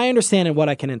from what I understand and what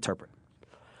I can interpret,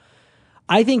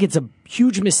 I think it's a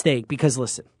huge mistake because,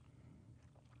 listen,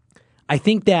 I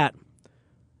think that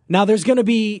now there's going to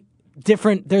be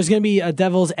a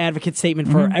devil's advocate statement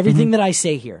for everything that I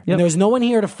say here. Yep. And there's no one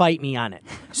here to fight me on it.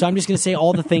 So I'm just going to say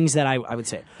all the things that I would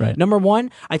say. Right. Number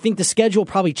one, I think the schedule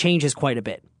probably changes quite a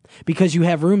bit because you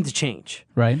have room to change.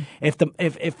 Right. If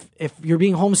you're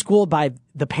being homeschooled by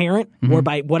the parent or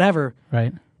by whatever,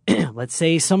 Right. let's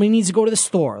say somebody needs to go to the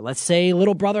store. Let's say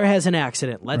little brother has an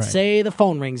accident. Let's say the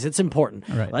phone rings. It's important.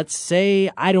 Right. Let's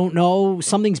say, I don't know,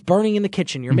 something's burning in the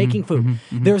kitchen. You're making food.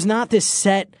 There's not this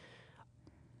set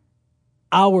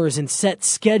hours and set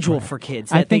schedule for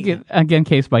kids. I think, again,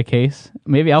 case by case.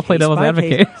 Maybe I'll play devil's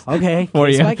advocate. Okay, for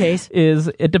case you. by case.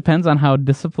 It depends on how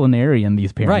disciplinarian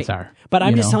these parents Right. are. But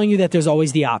I'm just telling you that there's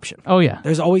always the option. Oh, yeah.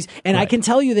 There's always, and I Right. can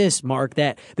tell you this, Mark,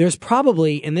 that there's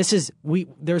probably, and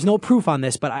there's no proof on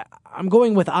this, but I'm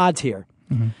going with odds here.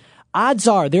 Odds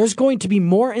are there's going to be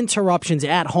more interruptions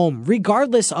at home,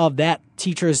 regardless of that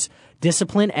teacher's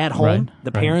discipline at home, Right.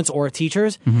 the Right. parents or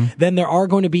teachers, than there are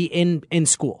going to be in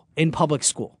school, in public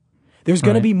school. There's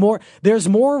going to Right. be there's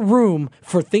more room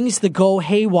for things to go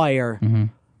haywire,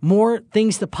 more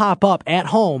things to pop up at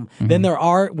home than there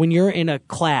are when you're in a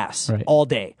class Right. all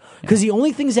day. Because the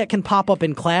only things that can pop up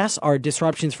in class are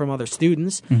disruptions from other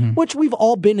students, which we've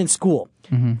all been in school.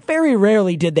 Very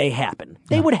rarely did they happen.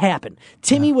 They would happen.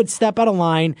 Timmy would step out of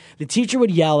line. The teacher would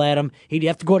yell at him. He'd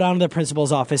have to go down to the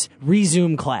principal's office,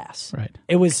 resume class. Right.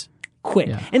 It was quick.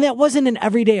 Yeah. And that wasn't an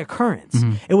everyday occurrence.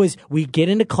 It was, we get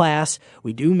into class,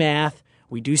 we do math,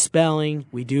 we do spelling,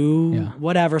 we do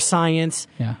whatever, science.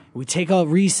 Yeah. We take a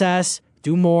recess,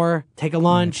 do more, take a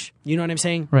lunch. You know what I'm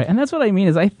saying? Right, and that's what I mean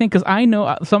is I think, because I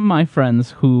know some of my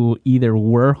friends who either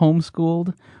were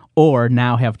homeschooled or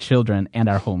now have children and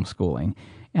are homeschooling.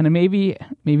 And maybe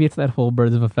it's that whole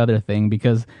birds of a feather thing,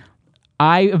 because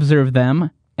I observe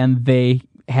them and they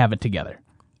have it together.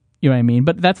 You know what I mean?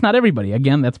 But that's not everybody.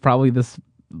 Again, that's probably this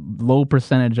low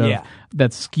percentage of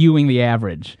that's skewing the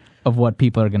average of what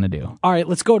people are going to do. All right,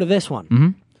 let's go to this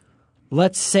one.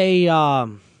 Let's say, I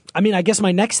guess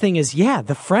my next thing is,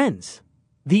 the friends,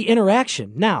 the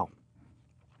interaction. Now,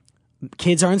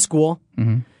 kids are in school.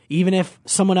 Even if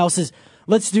someone else is,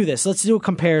 let's do this. Let's do a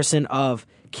comparison of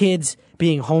kids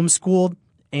being homeschooled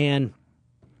and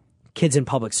kids in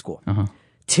public school.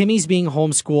 Timmy's being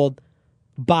homeschooled.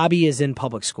 Bobby is in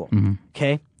public school.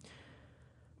 Okay?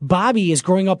 Bobby is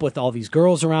growing up with all these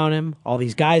girls around him, all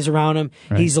these guys around him.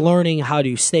 Right. He's learning how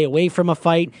to stay away from a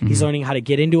fight. He's learning how to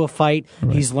get into a fight.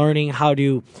 Right. He's learning how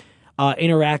to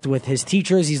interact with his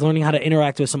teachers. He's learning how to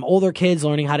interact with some older kids,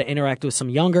 learning how to interact with some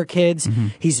younger kids.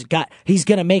 He's going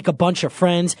to make a bunch of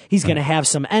friends. He's going to have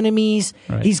some enemies.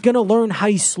 Right. He's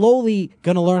slowly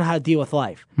going to learn how to deal with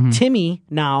life. Timmy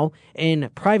now in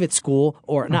private school,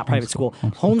 or not private school,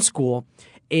 homeschool,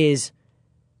 is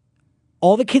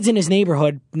all the kids in his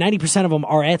neighborhood, 90% of them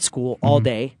are at school all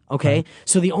day, okay? Right.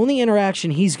 So the only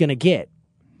interaction he's going to get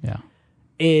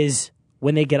is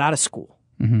when they get out of school,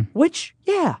 which,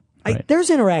 there's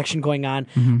interaction going on,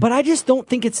 but I just don't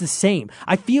think it's the same.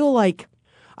 I feel like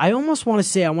I almost want to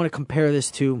say I want to compare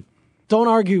this to, don't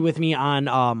argue with me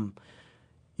on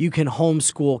you can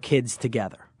homeschool kids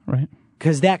together. Right.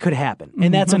 Because that could happen,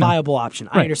 and that's a viable option.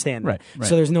 Right. I understand that. Right.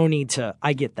 So there's no need to,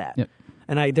 I get that. Yep.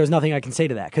 And there's nothing I can say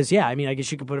to that. Because, I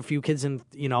guess you could put a few kids in,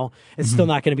 it's still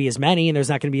not going to be as many, and there's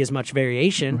not going to be as much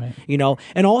variation,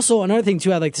 And also, another thing,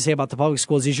 too, I'd like to say about the public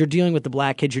schools is you're dealing with the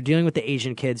black kids, you're dealing with the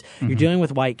Asian kids, you're dealing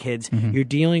with white kids, you're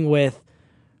dealing with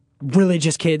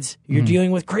religious kids, you're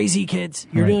dealing with crazy kids,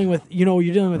 you're dealing with,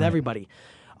 you're dealing with everybody.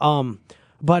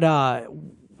 But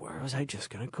where was I just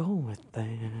going to go with that?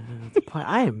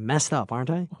 I am messed up, aren't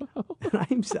I?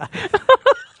 I'm sorry.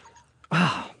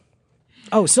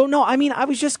 Oh, so no, I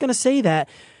was just going to say that,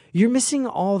 you're missing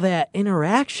all that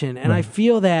interaction. And I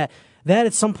feel that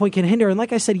at some point can hinder. And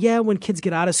like I said, yeah, when kids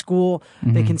get out of school,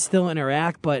 they can still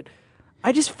interact. But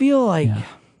I just feel like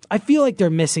they're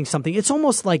missing something. It's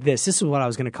almost like this. This is what I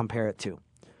was going to compare it to.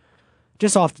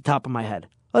 Just off the top of my head.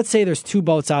 Let's say there's 2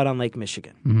 boats out on Lake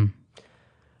Michigan.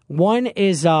 One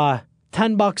is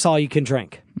 $10 all you can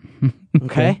drink.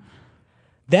 Okay?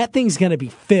 That thing's going to be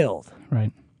filled.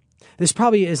 Right. This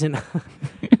probably isn't. Are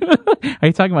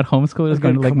you talking about homeschoolers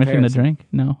going to Lake Michigan to drink?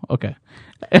 No? Okay.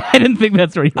 I didn't think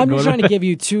that's where you were I'm going. just trying to give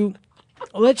you 2.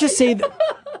 Let's just say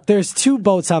there's 2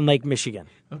 boats on Lake Michigan.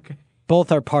 Okay.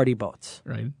 Both are party boats.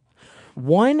 Right.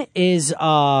 One is,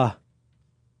 one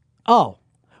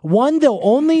they'll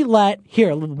only let,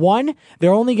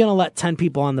 they're only going to let 10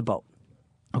 people on the boat.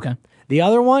 Okay. The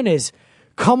other one is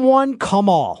come one, come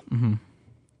all.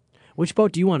 Which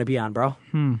boat do you want to be on, bro?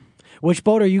 Which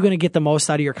boat are you going to get the most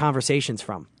out of your conversations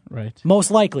from? Right. Most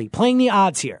likely. Playing the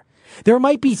odds here. There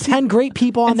might be 10 great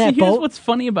people on that here's boat. What's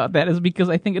funny about that is because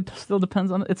I think it still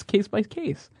depends on, it's case by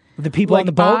case. The people on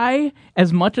the boat?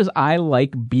 As much as I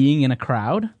like being in a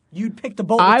crowd, you'd pick the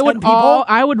boat with 10 people?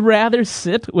 I would rather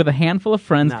sit with a handful of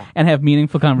friends and have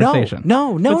meaningful conversation.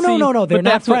 No. They're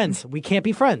not friends. We can't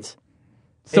be friends.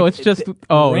 So it's just, it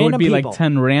would be people. like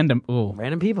 10 random. Ooh.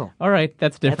 Random people. All right,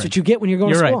 that's different. That's what you get when you're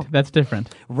going to school. You're right, that's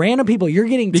different. Random people. You're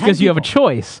getting 10 because you have a people.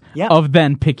 choice of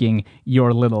then picking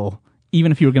your little,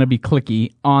 even if you were going to be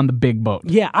cliquey, on the big boat.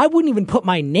 Yeah, I wouldn't even put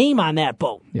my name on that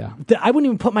boat. Yeah. I wouldn't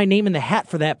even put my name in the hat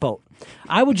for that boat.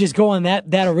 I would just go on that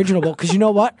original boat because you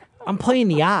know what? I'm playing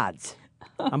the odds.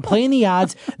 I'm playing the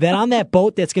odds that on that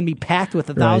boat that's going to be packed with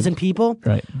 1,000 people,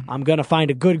 I'm going to find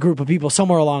a good group of people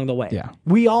somewhere along the way. Yeah.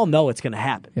 We all know it's going to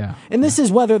happen. Yeah. And this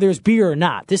is whether there's beer or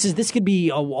not. This could be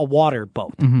a water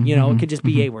boat. It could just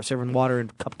be, hey, we're serving water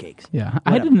and cupcakes. Yeah.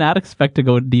 Whatever. I did not expect to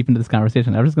go deep into this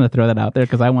conversation. I was just going to throw that out there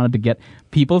because I wanted to get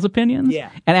people's opinions.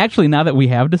 Yeah. And actually, now that we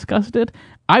have discussed it,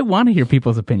 I want to hear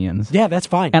people's opinions. Yeah, that's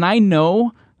fine. And I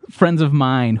know friends of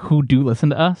mine who do listen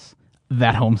to us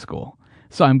that homeschool.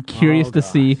 So I'm curious to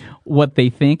see what they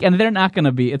think. And they're not going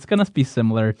to be, it's going to be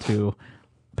similar to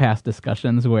past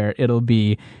discussions where they'll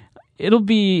give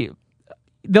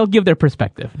their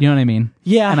perspective. You know what I mean?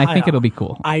 Yeah. And I think it'll be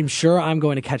cool. I'm sure I'm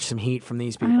going to catch some heat from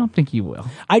these people. I don't think you will.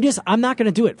 I'm not going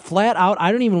to do it. Flat out,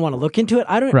 I don't even want to look into it.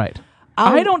 I don't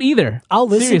either. I'll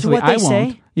listen Seriously, to what they I say.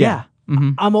 won't. Yeah.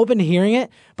 I'm open to hearing it,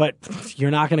 but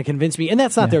you're not going to convince me. And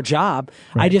that's not their job.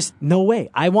 Right. No way.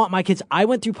 I want my kids. I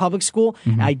went through public school.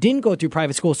 I didn't go through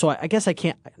private school, so I guess I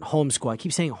can't homeschool. I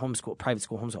keep saying homeschool, private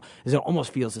school, homeschool. It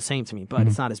almost feels the same to me, but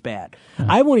it's not as bad.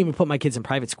 I won't even put my kids in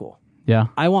private school. Yeah.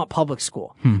 I want public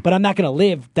school, but I'm not going to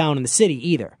live down in the city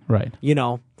either. Right. You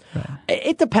know? Right.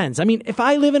 It depends. I mean, if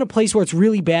I live in a place where it's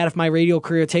really bad, if my radio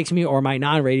career takes me or my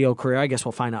non-radio career, I guess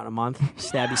we'll find out in a month.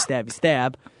 Stabby, stabby,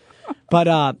 stab.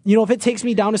 But, if it takes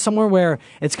me down to somewhere where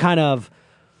it's kind of,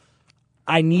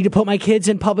 I need to put my kids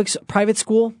in private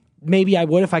school, maybe I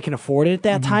would if I can afford it at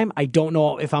that time. I don't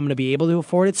know if I'm going to be able to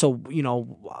afford it. So,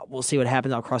 we'll see what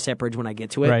happens. I'll cross that bridge when I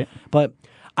get to it. Right. But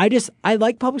I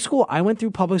like public school. I went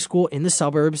through public school in the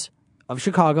suburbs of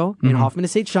Chicago, in Hoffman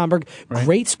Estates, Schaumburg. Right.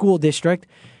 Great school district.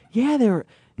 Yeah,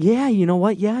 you know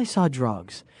what? Yeah, I saw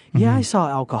drugs. Yeah, I saw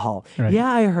alcohol. Right.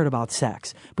 Yeah, I heard about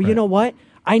sex. But you know what?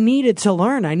 I needed to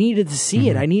learn. I needed to see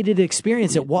it. I needed to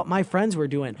experience it, what my friends were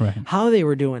doing, how they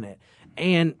were doing it.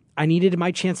 And I needed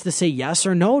my chance to say yes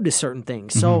or no to certain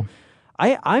things. So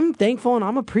I'm thankful and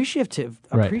I'm appreciative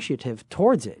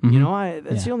towards it.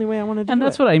 That's the only way I want to do it. And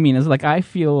that's what I mean is like I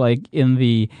feel like in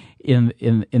the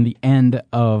end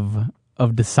of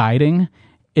deciding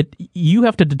it, you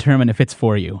have to determine if it's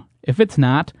for you. If it's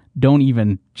not, don't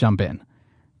even jump in.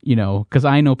 Because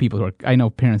I know I know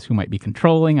parents who might be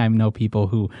controlling. I know people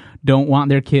who don't want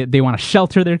their kid. They want to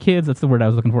shelter their kids. That's the word I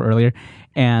was looking for earlier.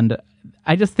 And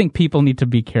I just think people need to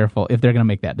be careful if they're going to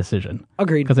make that decision.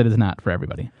 Agreed. Because it is not for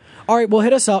everybody. All right, well,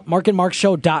 hit us up.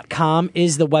 markandmarkshow.com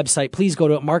is the website. Please go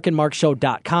to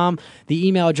markandmarkshow.com. The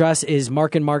email address is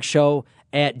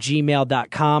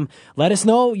markandmarkshow@gmail.com. Let us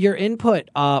know your input,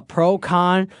 pro,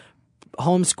 con,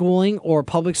 homeschooling or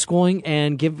public schooling,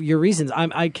 and give your reasons.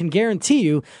 I can guarantee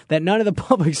you that none of the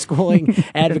public schooling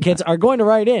advocates are going to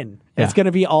write in. Yeah. It's going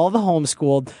to be all the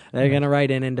homeschooled. They're going to write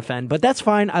in and defend. But that's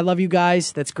fine. I love you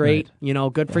guys. That's great.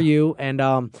 Right. Good for you. And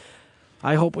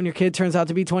I hope when your kid turns out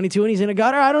to be 22 and he's in a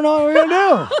gutter, I don't know what we're going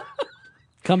to do.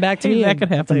 Come back to me. That could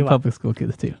happen to public school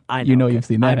kids too. I know. You've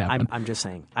seen that happen. I'm just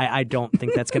saying. I don't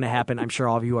think that's going to happen. I'm sure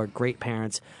all of you are great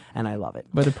parents, and I love it.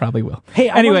 But it probably will. Hey,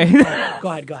 anyway. Go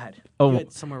ahead. Oh. You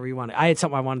had somewhere where you wanted. I had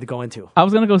something I wanted to go into. I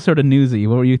was going to go sort of newsy.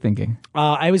 What were you thinking?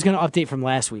 I was going to update from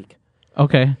last week.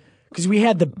 Okay. because we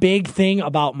had the big thing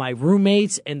about my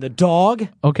roommates and the dog.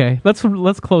 Okay, let's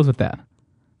close with that.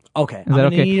 Okay, Is I'm that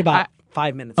going to okay? need about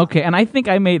 5 minutes. Okay, and I think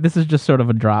this is just sort of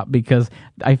a drop because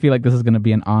I feel like this is going to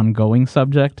be an ongoing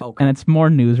subject, Okay. and it's more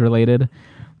news related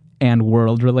and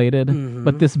world related. Mm-hmm.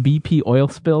 But this BP oil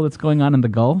spill that's going on in the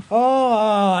Gulf.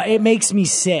 Oh, it makes me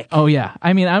sick. Oh yeah,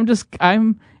 I mean,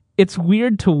 it's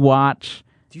weird to watch.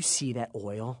 Do you see that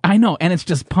oil? I know, and it's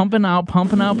just pumping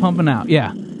out.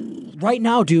 Yeah, Right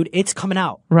now, dude, it's coming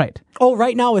out. right. Oh,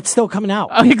 right now it's still coming out.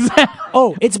 Exactly.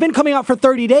 Oh, it's been coming out for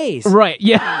 30 days. Right.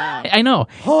 Yeah, I know,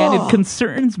 and it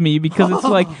concerns me because it's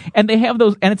like, and they have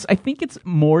those, and I think it's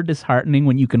more disheartening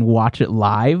when you can watch it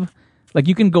live. Like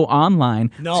you can go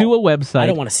online No, to a website. I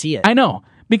don't want to see it. I know,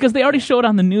 because they already showed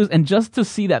on the news, and just to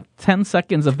see that 10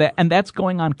 seconds of that, and that's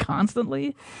going on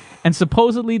constantly, and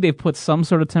supposedly they've put some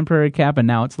sort of temporary cap, and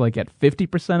now it's like at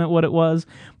 50% of what it was,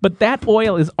 but that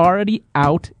oil is already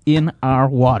out in our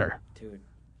water. Dude.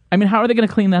 I mean, how are they going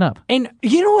to clean that up? And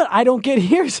you know what I don't get?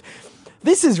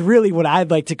 This is really what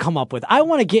I'd like to come up with. I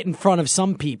want to get in front of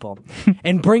some people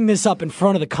and bring this up in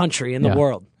front of the country and the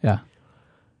world. Yeah.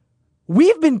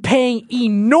 We've been paying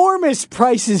enormous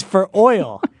prices for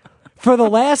oil for the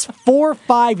last 4 or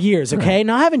 5 years, okay? Right.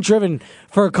 Now, I haven't driven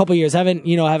for a couple of years. I haven't,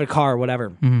 have a car or whatever.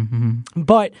 Mm-hmm.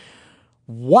 But,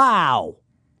 wow.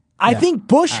 I think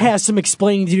Bush has some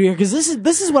explaining to do here, because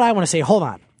this is what I want to say. Hold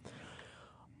on.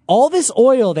 All this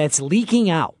oil that's leaking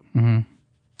out,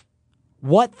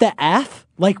 what the F?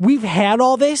 Like, we've had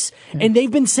all this, and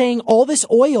they've been saying all this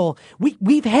oil.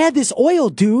 We've had this oil,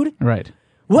 dude. Right.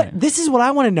 What? Right. This is what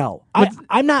I want to know.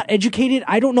 I'm not educated.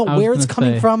 I don't know where it's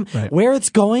coming from, where it's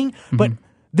going, but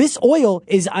this oil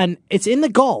it's in the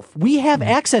Gulf. We have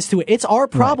access to it. It's our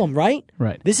problem, right?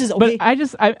 Right. This is okay. But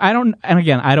I don't, and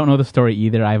again, I don't know the story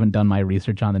either. I haven't done my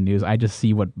research on the news. I just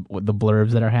see what the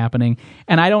blurbs that are happening,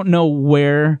 and I don't know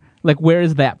where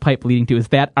is that pipe leading to? Is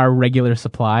that our regular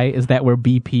supply? Is that where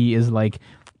BP is like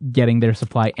getting their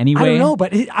supply anyway? I don't know,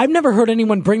 but I've never heard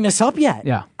anyone bring this up yet.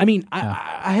 Yeah. I mean,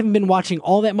 I haven't been watching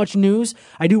all that much news.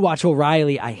 I do watch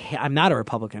O'Reilly. I'm not a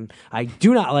Republican. I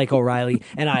do not like O'Reilly,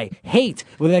 and I hate,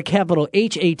 with a capital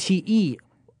H-A-T-E,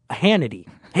 Hannity.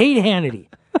 Hate Hannity.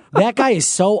 That guy is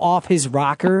so off his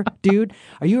rocker, dude.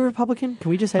 Are you a Republican? Can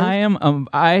we just have I am.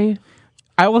 I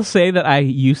will say that I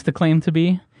used to claim to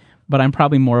be, but I'm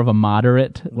probably more of a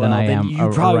moderate than I am.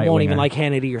 You probably won't even like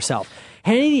Hannity yourself.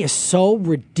 Hannity is so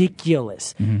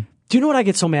ridiculous. Mm-hmm. Do you know what I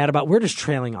get so mad about? We're just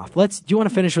trailing off. Do you want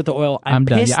to finish with the oil? I'm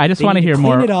done. Yeah, I just want to hear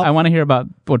more. I want to hear about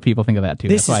what people think of that too.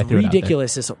 This That's is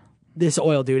ridiculous. This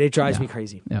oil, dude, it drives me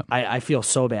crazy. Yeah. I feel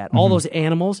so bad. All those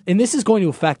animals, and this is going to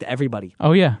affect everybody.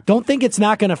 Oh yeah. Don't think it's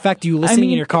not going to affect you listening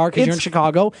in your car because you're in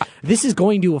Chicago. This is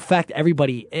going to affect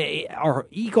everybody, our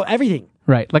everything.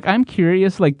 Right. Like, I'm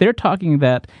curious, like, they're talking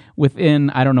that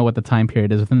within, I don't know what the time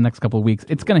period is, within the next couple of weeks,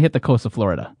 it's going to hit the coast of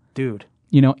Florida. Dude.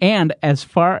 And as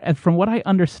far as from what I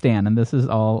understand, and this is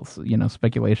all,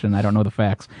 speculation, I don't know the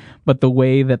facts, but the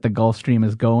way that the Gulf Stream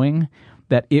is going,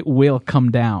 that it will come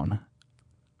down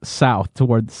south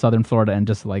toward southern Florida and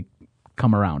just, like,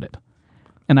 come around it.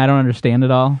 And I don't understand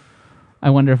it all. I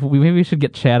wonder if we should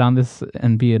get Chad on this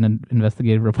and be an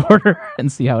investigative reporter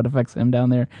and see how it affects him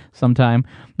down there sometime.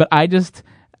 But I just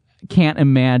can't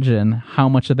imagine how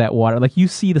much of that water, like, you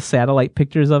see the satellite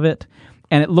pictures of it,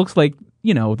 and it looks like,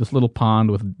 this little pond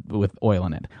with oil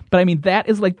in it. But I mean, that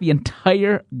is like the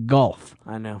entire Gulf.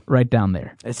 I know. Right down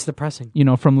there. It's depressing.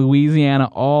 From Louisiana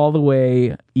all the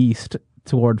way east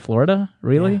toward Florida.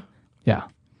 Really? Yeah.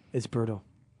 It's brutal.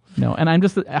 No, and I'm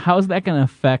just, how is that going to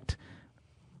affect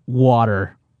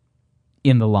water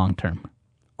in the long term?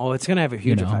 Oh, it's going to have a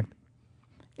huge effect.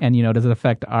 And, does it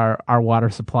affect our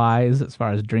water supplies as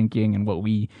far as drinking and what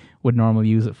we would normally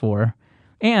use it for?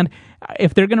 And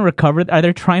if they're going to recover, are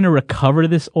they trying to recover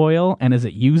this oil, and is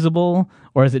it usable,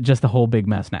 or is it just a whole big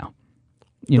mess now?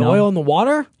 The oil in the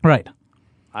water? Right.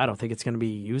 I don't think it's going to be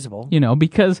usable.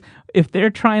 Because if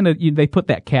they're trying to, they put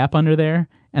that cap under there,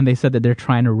 and they said that they're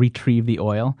trying to retrieve the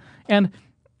oil. And,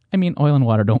 I mean, oil and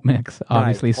water don't mix,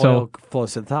 obviously. Right. So oil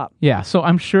flows to the top. Yeah, so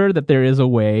I'm sure that there is a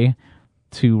way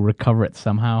to recover it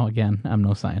somehow. Again, I'm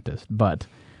no scientist, but...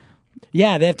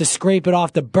 Yeah, they have to scrape it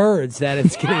off the birds that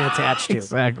it's getting attached to.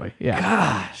 Exactly. Yeah.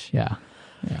 Gosh. Yeah.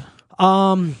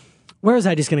 Where was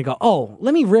I just going to go? Oh,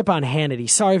 let me rip on Hannity.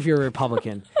 Sorry if you're a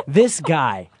Republican. This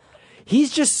guy,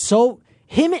 he's just so...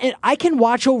 I can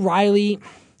watch O'Reilly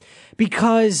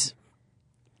because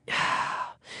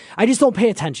I just don't pay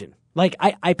attention. Like,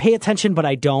 I pay attention, but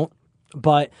I don't.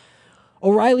 But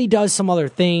O'Reilly does some other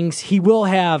things. He will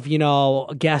have,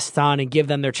 guests on and give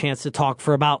them their chance to talk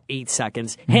for about 8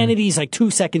 seconds. Hannity's like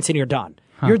 2 seconds and you're done.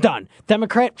 You're done.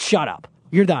 Democrat, shut up.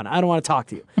 You're done. I don't want to talk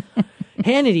to you.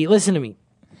 Hannity, listen to me.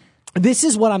 This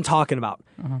is what I'm talking about.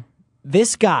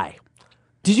 This guy.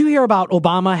 Did you hear about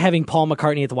Obama having Paul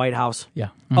McCartney at the White House? Yeah.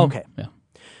 Okay. Yeah.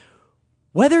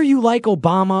 Whether you like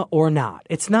Obama or not,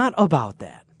 it's not about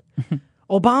that.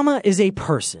 Obama is a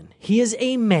person. He is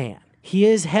a man. He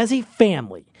has a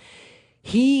family.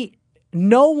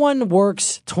 No one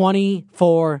works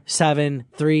 24/7,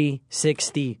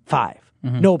 365.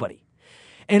 Nobody.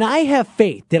 And I have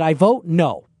faith. Did I vote?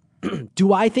 No.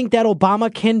 Do I think that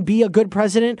Obama can be a good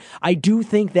president? I do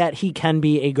think that he can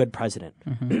be a good president.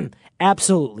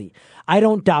 Absolutely. I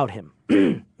don't doubt him.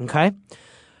 Okay?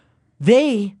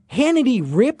 Hannity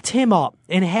ripped him up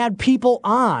and had people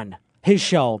on his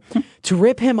show to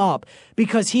rip him up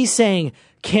because he's saying,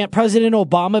 can't President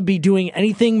Obama be doing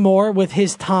anything more with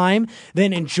his time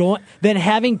than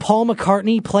having Paul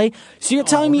McCartney play? So you're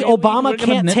telling me really? Obama We're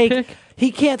gonna nitpick?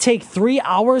 He can't take 3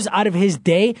 hours out of his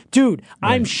day? Dude,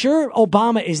 right. I'm sure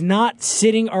Obama is not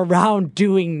sitting around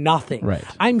doing nothing. Right.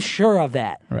 I'm sure of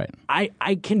that. Right.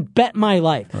 I can bet my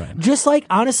life. Right. Just like,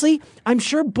 honestly, I'm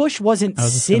sure Bush wasn't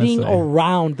sitting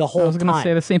around the whole time. I was going to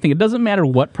say the same thing. It doesn't matter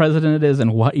what president it is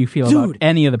and what you feel about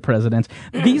any of the presidents.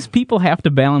 These people have to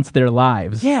balance their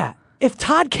lives. Yeah. If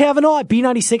Todd Kavanaugh at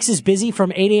B96 is busy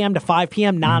from 8 a.m. to 5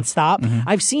 p.m. nonstop,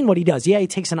 I've seen what he does. Yeah, he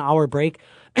takes an hour break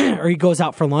or he goes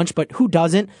out for lunch, but who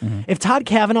doesn't? If Todd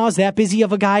Kavanaugh is that busy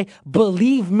of a guy,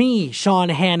 believe me, Sean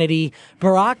Hannity,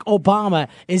 Barack Obama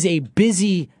is a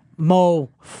busy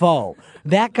mofo.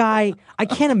 That guy, I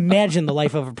can't imagine the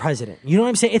life of a president. You know what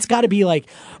I'm saying? It's got to be like,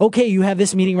 okay, you have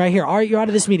this meeting right here. All right, you're out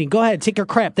of this meeting. Go ahead, take your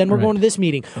crap. Then we're going to this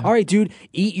meeting. Yeah. All right, dude,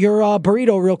 eat your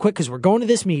burrito real quick because we're going to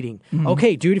this meeting.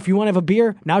 Okay, dude, if you want to have a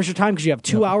beer, now's your time because you have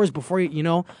 2 hours before you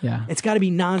know. Yeah. It's got to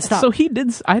be nonstop. So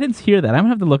I didn't hear that. I'm going to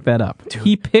have to look that up. Dude.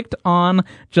 He picked on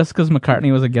just because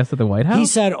McCartney was a guest at the White House? He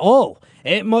said,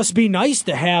 it must be nice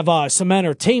to have some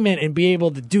entertainment and be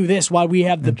able to do this while we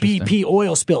have the BP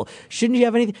oil spill. Shouldn't you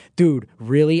have anything? Dude,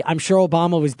 really? I'm sure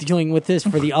Obama was dealing with this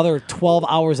for the other 12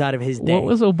 hours out of his day. What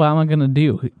was Obama going to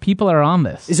do? People are on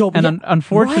this. And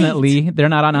unfortunately, they're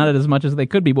not on it as much as they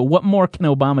could be. But what more can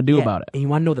Obama do about it? And you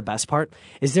want to know the best part?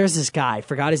 Is there's this guy, I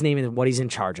forgot his name and what he's in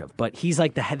charge of, but he's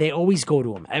like they always go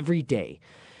to him every day.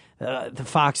 The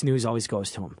Fox News always goes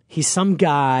to him. He's some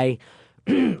guy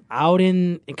out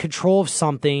in control of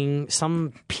something,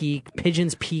 some peak,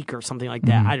 Pigeon's Peak or something like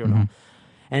that. I don't know.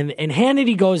 And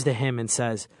Hannity goes to him and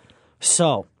says,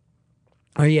 so,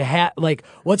 are you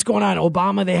what's going on?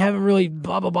 Obama, they haven't really,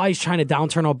 blah, blah, blah. He's trying to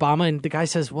downturn Obama. And the guy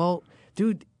says, well,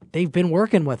 dude, they've been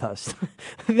working with us.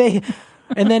 And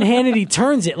then Hannity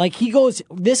turns it.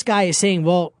 This guy is saying,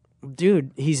 well,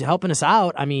 dude, he's helping us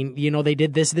out. I mean, they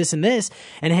did this, this, and this.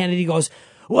 And Hannity goes,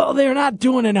 well, they're not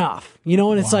doing enough,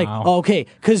 and it's like, okay,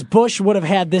 because Bush would have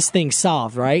had this thing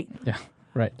solved, right? Yeah,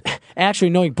 right. Actually,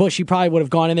 knowing Bush, he probably would have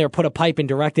gone in there, put a pipe, and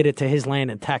directed it to his land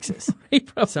in Texas.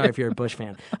 Sorry if you're a Bush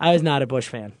fan. I was not a Bush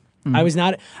fan. I was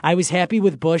not. I was happy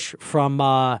with Bush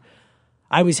I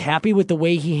was happy with the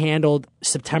way he handled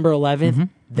September 11th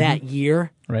that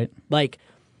year. Right.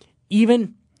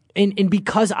 Even. And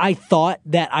because I thought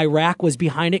that Iraq was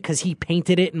behind it, because he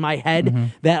painted it in my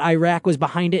head that Iraq was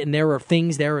behind it and there were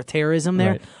terrorism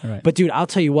there. Right. But, dude, I'll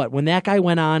tell you what, when that guy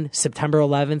went on September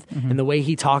 11th and the way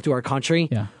he talked to our country,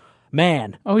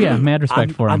 man. Oh, yeah, mad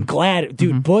respect for him. I'm glad.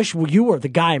 Dude, Bush, you were the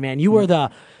guy, man. You were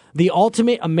the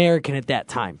ultimate American at that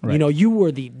time. Right. You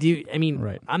were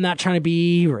I'm not trying to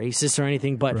be racist or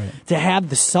anything, but to have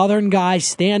the Southern guy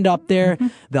stand up there,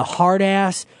 the hard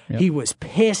ass, he was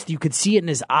pissed. You could see it in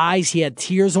his eyes. He had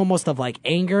tears almost of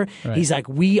anger. Right. He's like,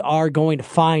 we are going to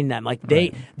find them.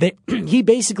 He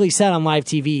basically said on live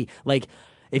TV,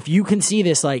 if you can see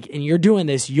this, and you're doing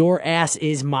this, your ass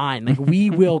is mine. We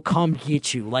will come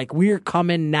get you. We're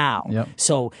coming now. Yep.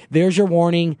 So there's your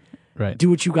warning. Right. Do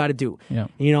what you got to do. Yeah.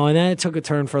 And then it took a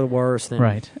turn for the worse.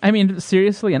 Right. I mean,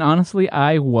 seriously and honestly,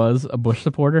 I was a Bush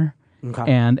supporter.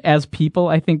 Okay. And as people,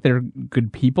 I think they're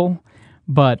good people.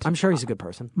 But I'm sure he's a good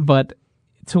person. But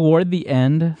toward the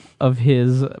end of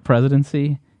his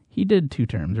presidency, he did 2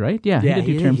 terms, right? Yeah, he did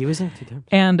 2 terms. He was in 2 terms.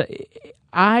 And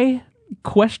I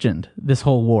questioned this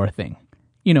whole war thing.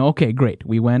 Okay, great.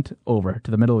 We went over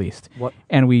to the Middle East. What?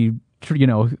 And we,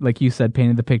 like you said,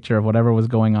 painted the picture of whatever was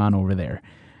going on over there.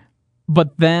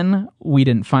 But then we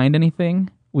didn't find anything.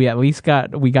 We at least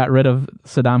got rid of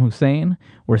Saddam Hussein.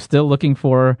 We're still looking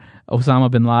for Osama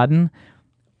bin Laden.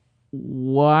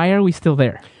 Why are we still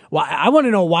there? Well, I want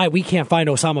to know why we can't find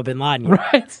Osama bin Laden yet.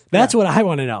 Right. That's what I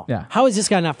want to know. Yeah. How is this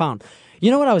guy not found? You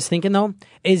know what I was thinking, though?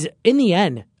 Is in the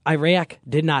end, Iraq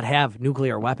did not have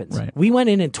nuclear weapons. Right. We went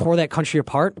in and tore that country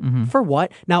apart. For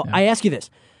what? Now, I ask you this.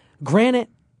 Granted,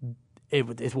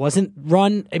 it wasn't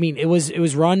run. I mean, it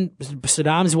was run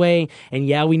Saddam's way, and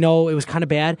yeah, we know it was kind of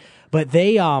bad. But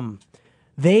they,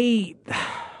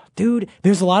 dude,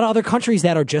 there's a lot of other countries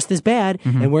that are just as bad,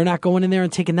 and we're not going in there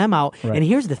and taking them out. Right. And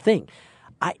here's the thing,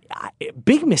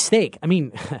 big mistake. I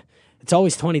mean, it's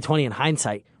always 2020 in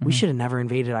hindsight. We should have never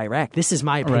invaded Iraq. This is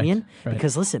my opinion. Right.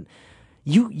 Because listen,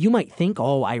 you might think,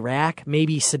 oh, Iraq,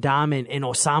 maybe Saddam and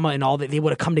Osama and all that, they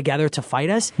would have come together to fight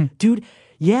us. Dude,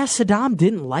 yeah, Saddam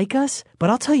didn't like us,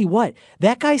 but I'll tell you what,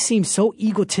 that guy seems so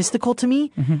egotistical to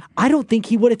me. I don't think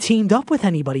he would have teamed up with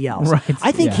anybody else. Right.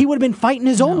 I think he would have been fighting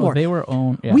his own war. They were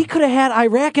own. Yeah. We could have had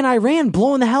Iraq and Iran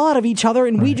blowing the hell out of each other,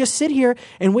 and we just sit here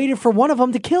and waited for one of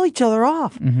them to kill each other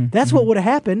off. That's what would have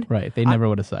happened. Right. They never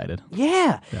would have sided.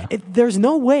 Yeah. There's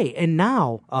no way. And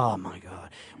now, oh my God,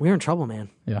 we're in trouble, man.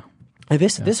 Yeah.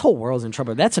 This whole world's in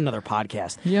trouble. That's another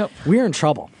podcast. Yep. We're in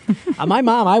trouble. My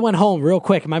mom, I went home real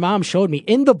quick. My mom showed me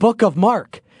in the book of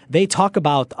Mark, they talk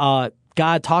about,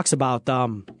 God talks about,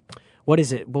 what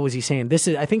is it? What was he saying?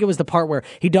 I think it was the part where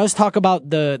he does talk about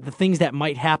the things that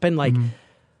might happen, like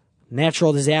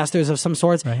natural disasters of some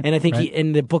sorts. Right, and I think right.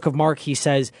 in the book of Mark, he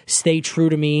says, stay true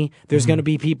to me. There's going to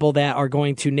be people that are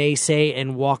going to naysay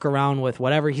and walk around with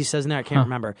whatever he says in there. I can't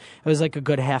remember. It was like a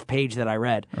good half page that I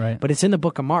read. Right. But it's in the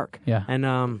book of Mark. Yeah. And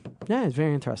yeah, it's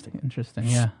very interesting. Interesting.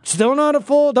 Yeah. Still not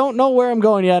don't know where I'm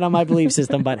going yet on my belief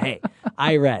system, but hey,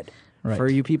 I read. Right. For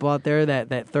you people out there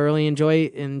that thoroughly enjoy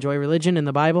religion and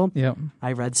the Bible, Yep.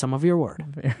 I read some of your word.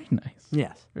 Very nice.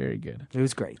 Yes. Very good. It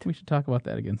was great. We should talk about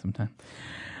that again sometime.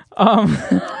 All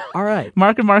right.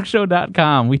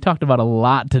 MarkandMarkShow.com. We talked about a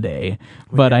lot today,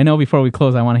 but I know before we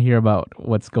close, I want to hear about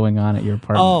what's going on at your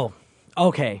apartment. Oh,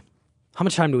 okay. How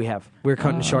much time do we have? We're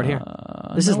cutting it short here.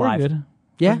 This is we're live. Good.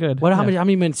 Yeah? We're good. How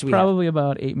many minutes do we have? Probably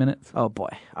about 8 minutes. Oh, boy.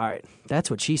 All right. That's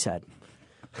what she said.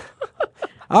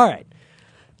 All right.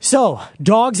 So,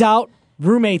 dog's out,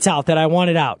 roommate's out that I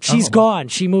wanted out. She's gone.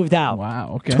 She moved out.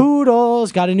 Wow, okay.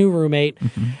 Toodles. Got a new roommate.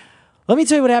 Let me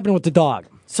tell you what happened with the dog.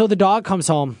 So the dog comes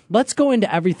home. Let's go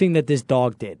into everything that this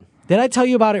dog did. Did I tell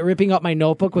you about it ripping up my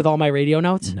notebook with all my radio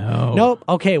notes? No. Nope.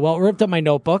 Okay, well, it ripped up my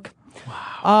notebook.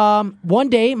 Wow. One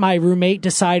day, my roommate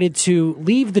decided to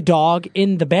leave the dog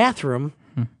in the bathroom.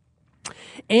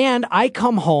 And I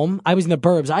come home. I was in the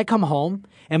burbs. I come home,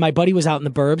 and my buddy was out in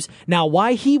the burbs. Now,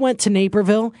 why he went to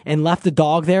Naperville and left the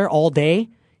dog there all day,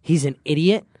 he's an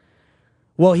idiot.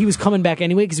 Well, he was coming back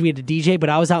anyway because we had a DJ, but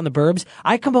I was out in the burbs.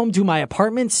 I come home to my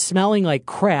apartment smelling like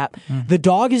crap. The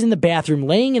dog is in the bathroom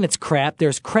laying in its crap.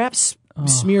 There's crap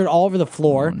smeared all over the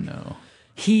floor. Oh, no.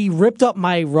 He ripped up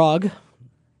my rug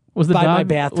Was the by dog, my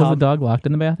bathtub. Was the dog locked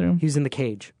in the bathroom? He was in the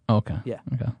cage. Oh, okay. Yeah.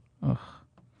 Okay. Ugh.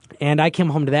 And I came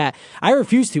home to that. I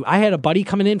refused to. I had a buddy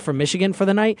coming in from Michigan for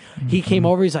the night. He came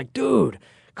over. He's like, dude,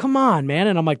 come on, man.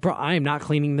 And I'm like, bro, I am not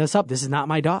cleaning this up. This is not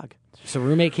my dog. So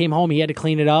roommate came home. He had to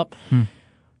clean it up.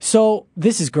 So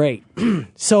this is great.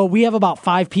 So we have about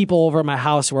 5 people over at my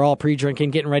house. We're all pre-drinking,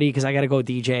 getting ready because I got to go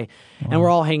DJ. And we're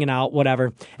all hanging out,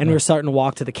 whatever. And we're starting to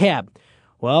walk to the cab.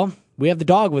 Well, we have the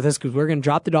dog with us because we're going to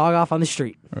drop the dog off on the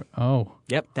street. Oh,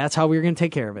 Yep, that's how we were going to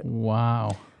take care of it.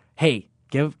 wow. Hey,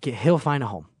 he'll find a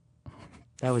home.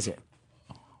 That was it.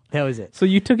 That was it. So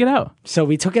you took it out? So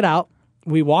we took it out.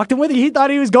 We walked him with it. He thought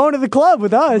he was going to the club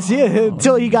with us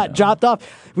until he got dropped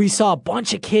off. We saw a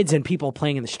bunch of kids and people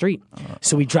playing in the street.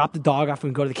 So we dropped the dog off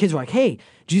and we go to the kids. We're like, hey,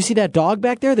 did you see that dog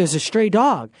back there? There's a stray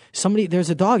dog. There's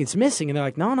a dog. It's missing. And they're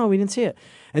like, no, we didn't see it.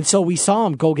 And so we saw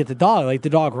him go get the dog. Like the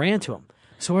dog ran to him.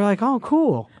 So we're like, oh,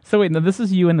 cool. So wait, no, this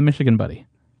is you and the Michigan buddy?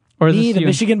 Or is Me, this the you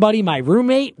Michigan buddy, my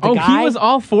roommate, the guy. he was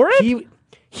all for it?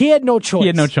 He had no choice. He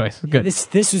had no choice. Good.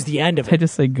 This was the end of I it.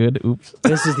 just say good. Oops.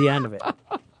 This is the end of it.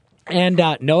 And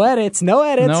no edits. No.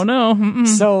 Mm-mm.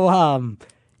 So,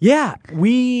 yeah,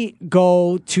 we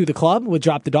go to the club. We'll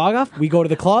drop the dog off. We go to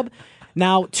the club.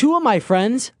 Now, 2 of my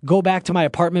friends go back to my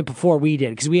apartment before we did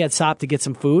because we had stopped to get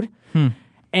some food.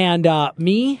 And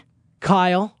me,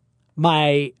 Kyle,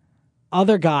 my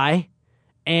other guy,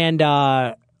 and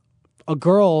a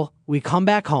girl, we come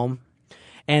back home,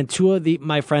 and 2 of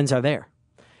my friends are there.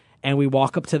 And we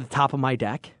walk up to the top of my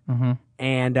deck.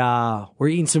 And we're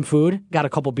eating some food. Got a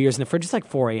couple beers in the fridge. It's like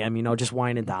 4 a.m., just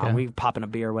winding down. Okay. We popping a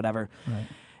beer or whatever. Right.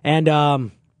 And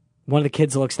one of the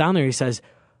kids looks down there. He says,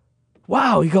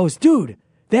 wow. He goes, dude,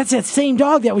 that's that same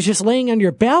dog that was just laying on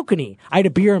your balcony. I had a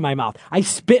beer in my mouth. I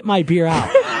spit my beer out.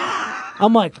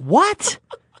 I'm like, what?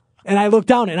 And I look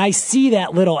down and I see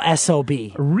that little SOB.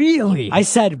 Really? I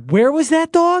said, where was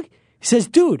that dog? He says,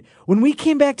 dude, when we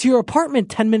came back to your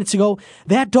apartment 10 minutes ago,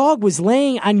 that dog was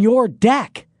laying on your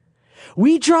deck.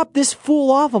 We dropped this fool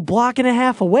off 1.5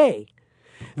 blocks away.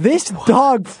 This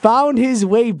dog found his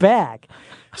way back.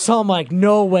 So I'm like,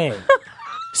 no way.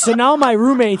 So now my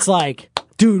roommate's like,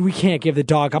 dude, we can't give the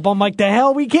dog up. I'm like, the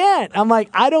hell we can't. I'm like,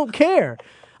 I don't care.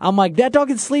 I'm like, that dog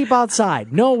can sleep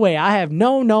outside. No way. I have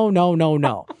no.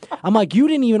 I'm like, you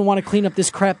didn't even want to clean up this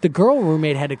crap. The girl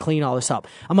roommate had to clean all this up.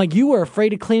 I'm like, you were afraid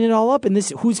to clean it all up, and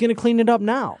who's going to clean it up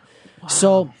now? Wow.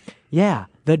 So, yeah,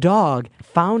 the dog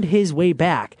found his way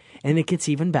back, and it gets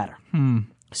even better.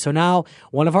 So now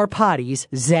one of our potties,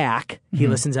 Zach, he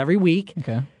listens every week.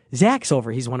 Okay. Zach's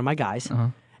over. He's one of my guys.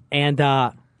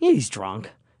 And he's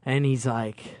drunk. And he's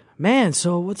like, man,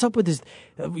 so what's up with this?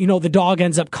 The dog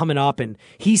ends up coming up, and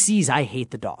he sees I hate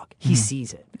the dog. He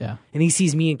sees it. Yeah. And he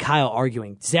sees me and Kyle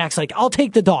arguing. Zach's like, I'll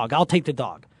take the dog.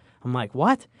 I'm like,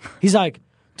 what? He's like,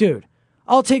 dude,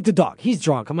 I'll take the dog. He's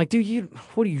drunk. I'm like, dude,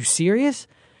 what are you serious?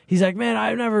 He's like, man,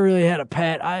 I've never really had a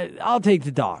pet. I'll take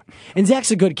the dog. And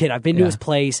Zach's a good kid. I've been to his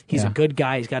place. He's a good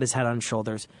guy. He's got his head on his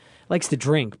shoulders. Likes to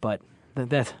drink, but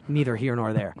that's neither here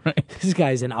nor there. Right. This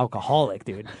guy's an alcoholic,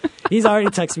 dude. He's already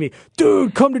texted me,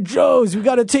 dude, come to Joe's. We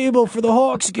got a table for the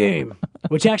Hawks game.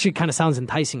 Which actually kind of sounds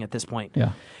enticing at this point.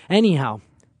 Yeah. Anyhow,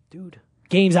 dude,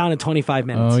 game's on in 25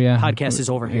 minutes. Oh, yeah. Podcast is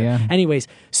over here. Yeah. Anyways,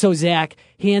 so Zach,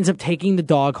 he ends up taking the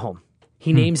dog home.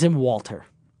 He names him Walter.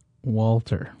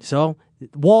 Walter. So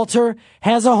Walter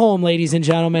has a home, ladies and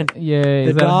gentlemen. Yay.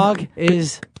 The dog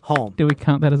is home. Do we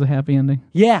count that as a happy ending?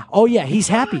 Yeah. Oh, yeah. He's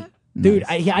happy. Dude,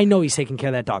 Nice. I know he's taking care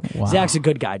of that dog. Wow. Zach's a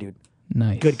good guy, dude.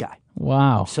 Nice. Good guy.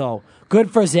 Wow. So good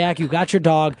for Zach. You got your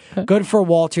dog. Good for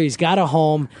Walter. He's got a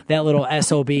home, that little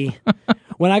SOB.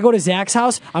 When I go to Zach's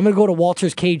house, I'm going to go to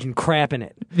Walter's cage and crap in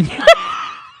it.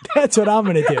 That's what I'm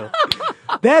going to do.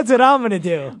 That's what I'm going to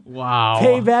do. Wow.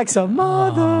 Pay back some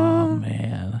mother. Oh,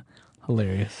 man.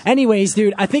 Hilarious. Anyways,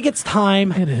 dude, I think it's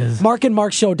time. It is.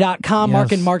 MarkandMarkShow.com, Yes.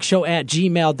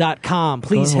 MarkandMarkShow@gmail.com.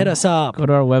 Please hit us up. Go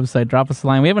to our website. Drop us a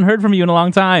line. We haven't heard from you in a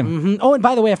long time. Oh, and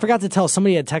by the way, I forgot to tell,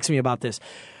 somebody had texted me about this.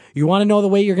 You want to know the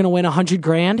way you're going to win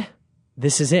 $100,000?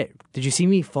 This is it. Did you see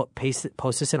me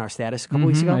post this in our status a couple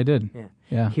weeks ago? I did.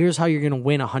 Yeah. Here's how you're going to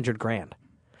win $100,000.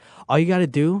 All you got to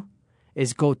do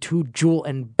is go to Jewel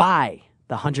and buy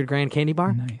the $100,000 candy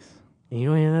bar. Nice. And you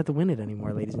don't even have to win it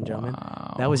anymore, ladies and gentlemen.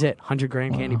 That was it.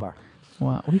 $100,000 candy bar.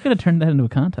 Wow. We could have turned that into a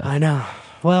contest. I know.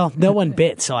 Well, no one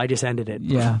bit, so I just ended it.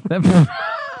 Yeah.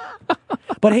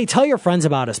 But hey, tell your friends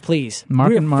about us, please.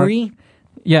 Mark We're and Mark. free.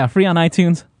 Yeah, free on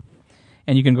iTunes.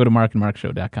 And you can go to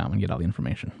markandmarkshow.com and get all the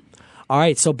information. All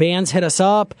right, so bands, hit us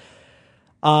up.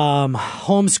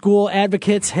 Homeschool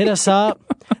advocates, hit us up.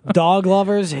 Dog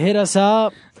lovers, hit us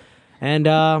up. And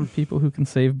People who can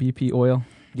save BP oil.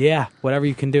 yeah, whatever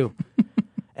you can do.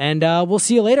 And we'll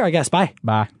see you later, I guess. Bye.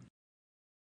 Bye.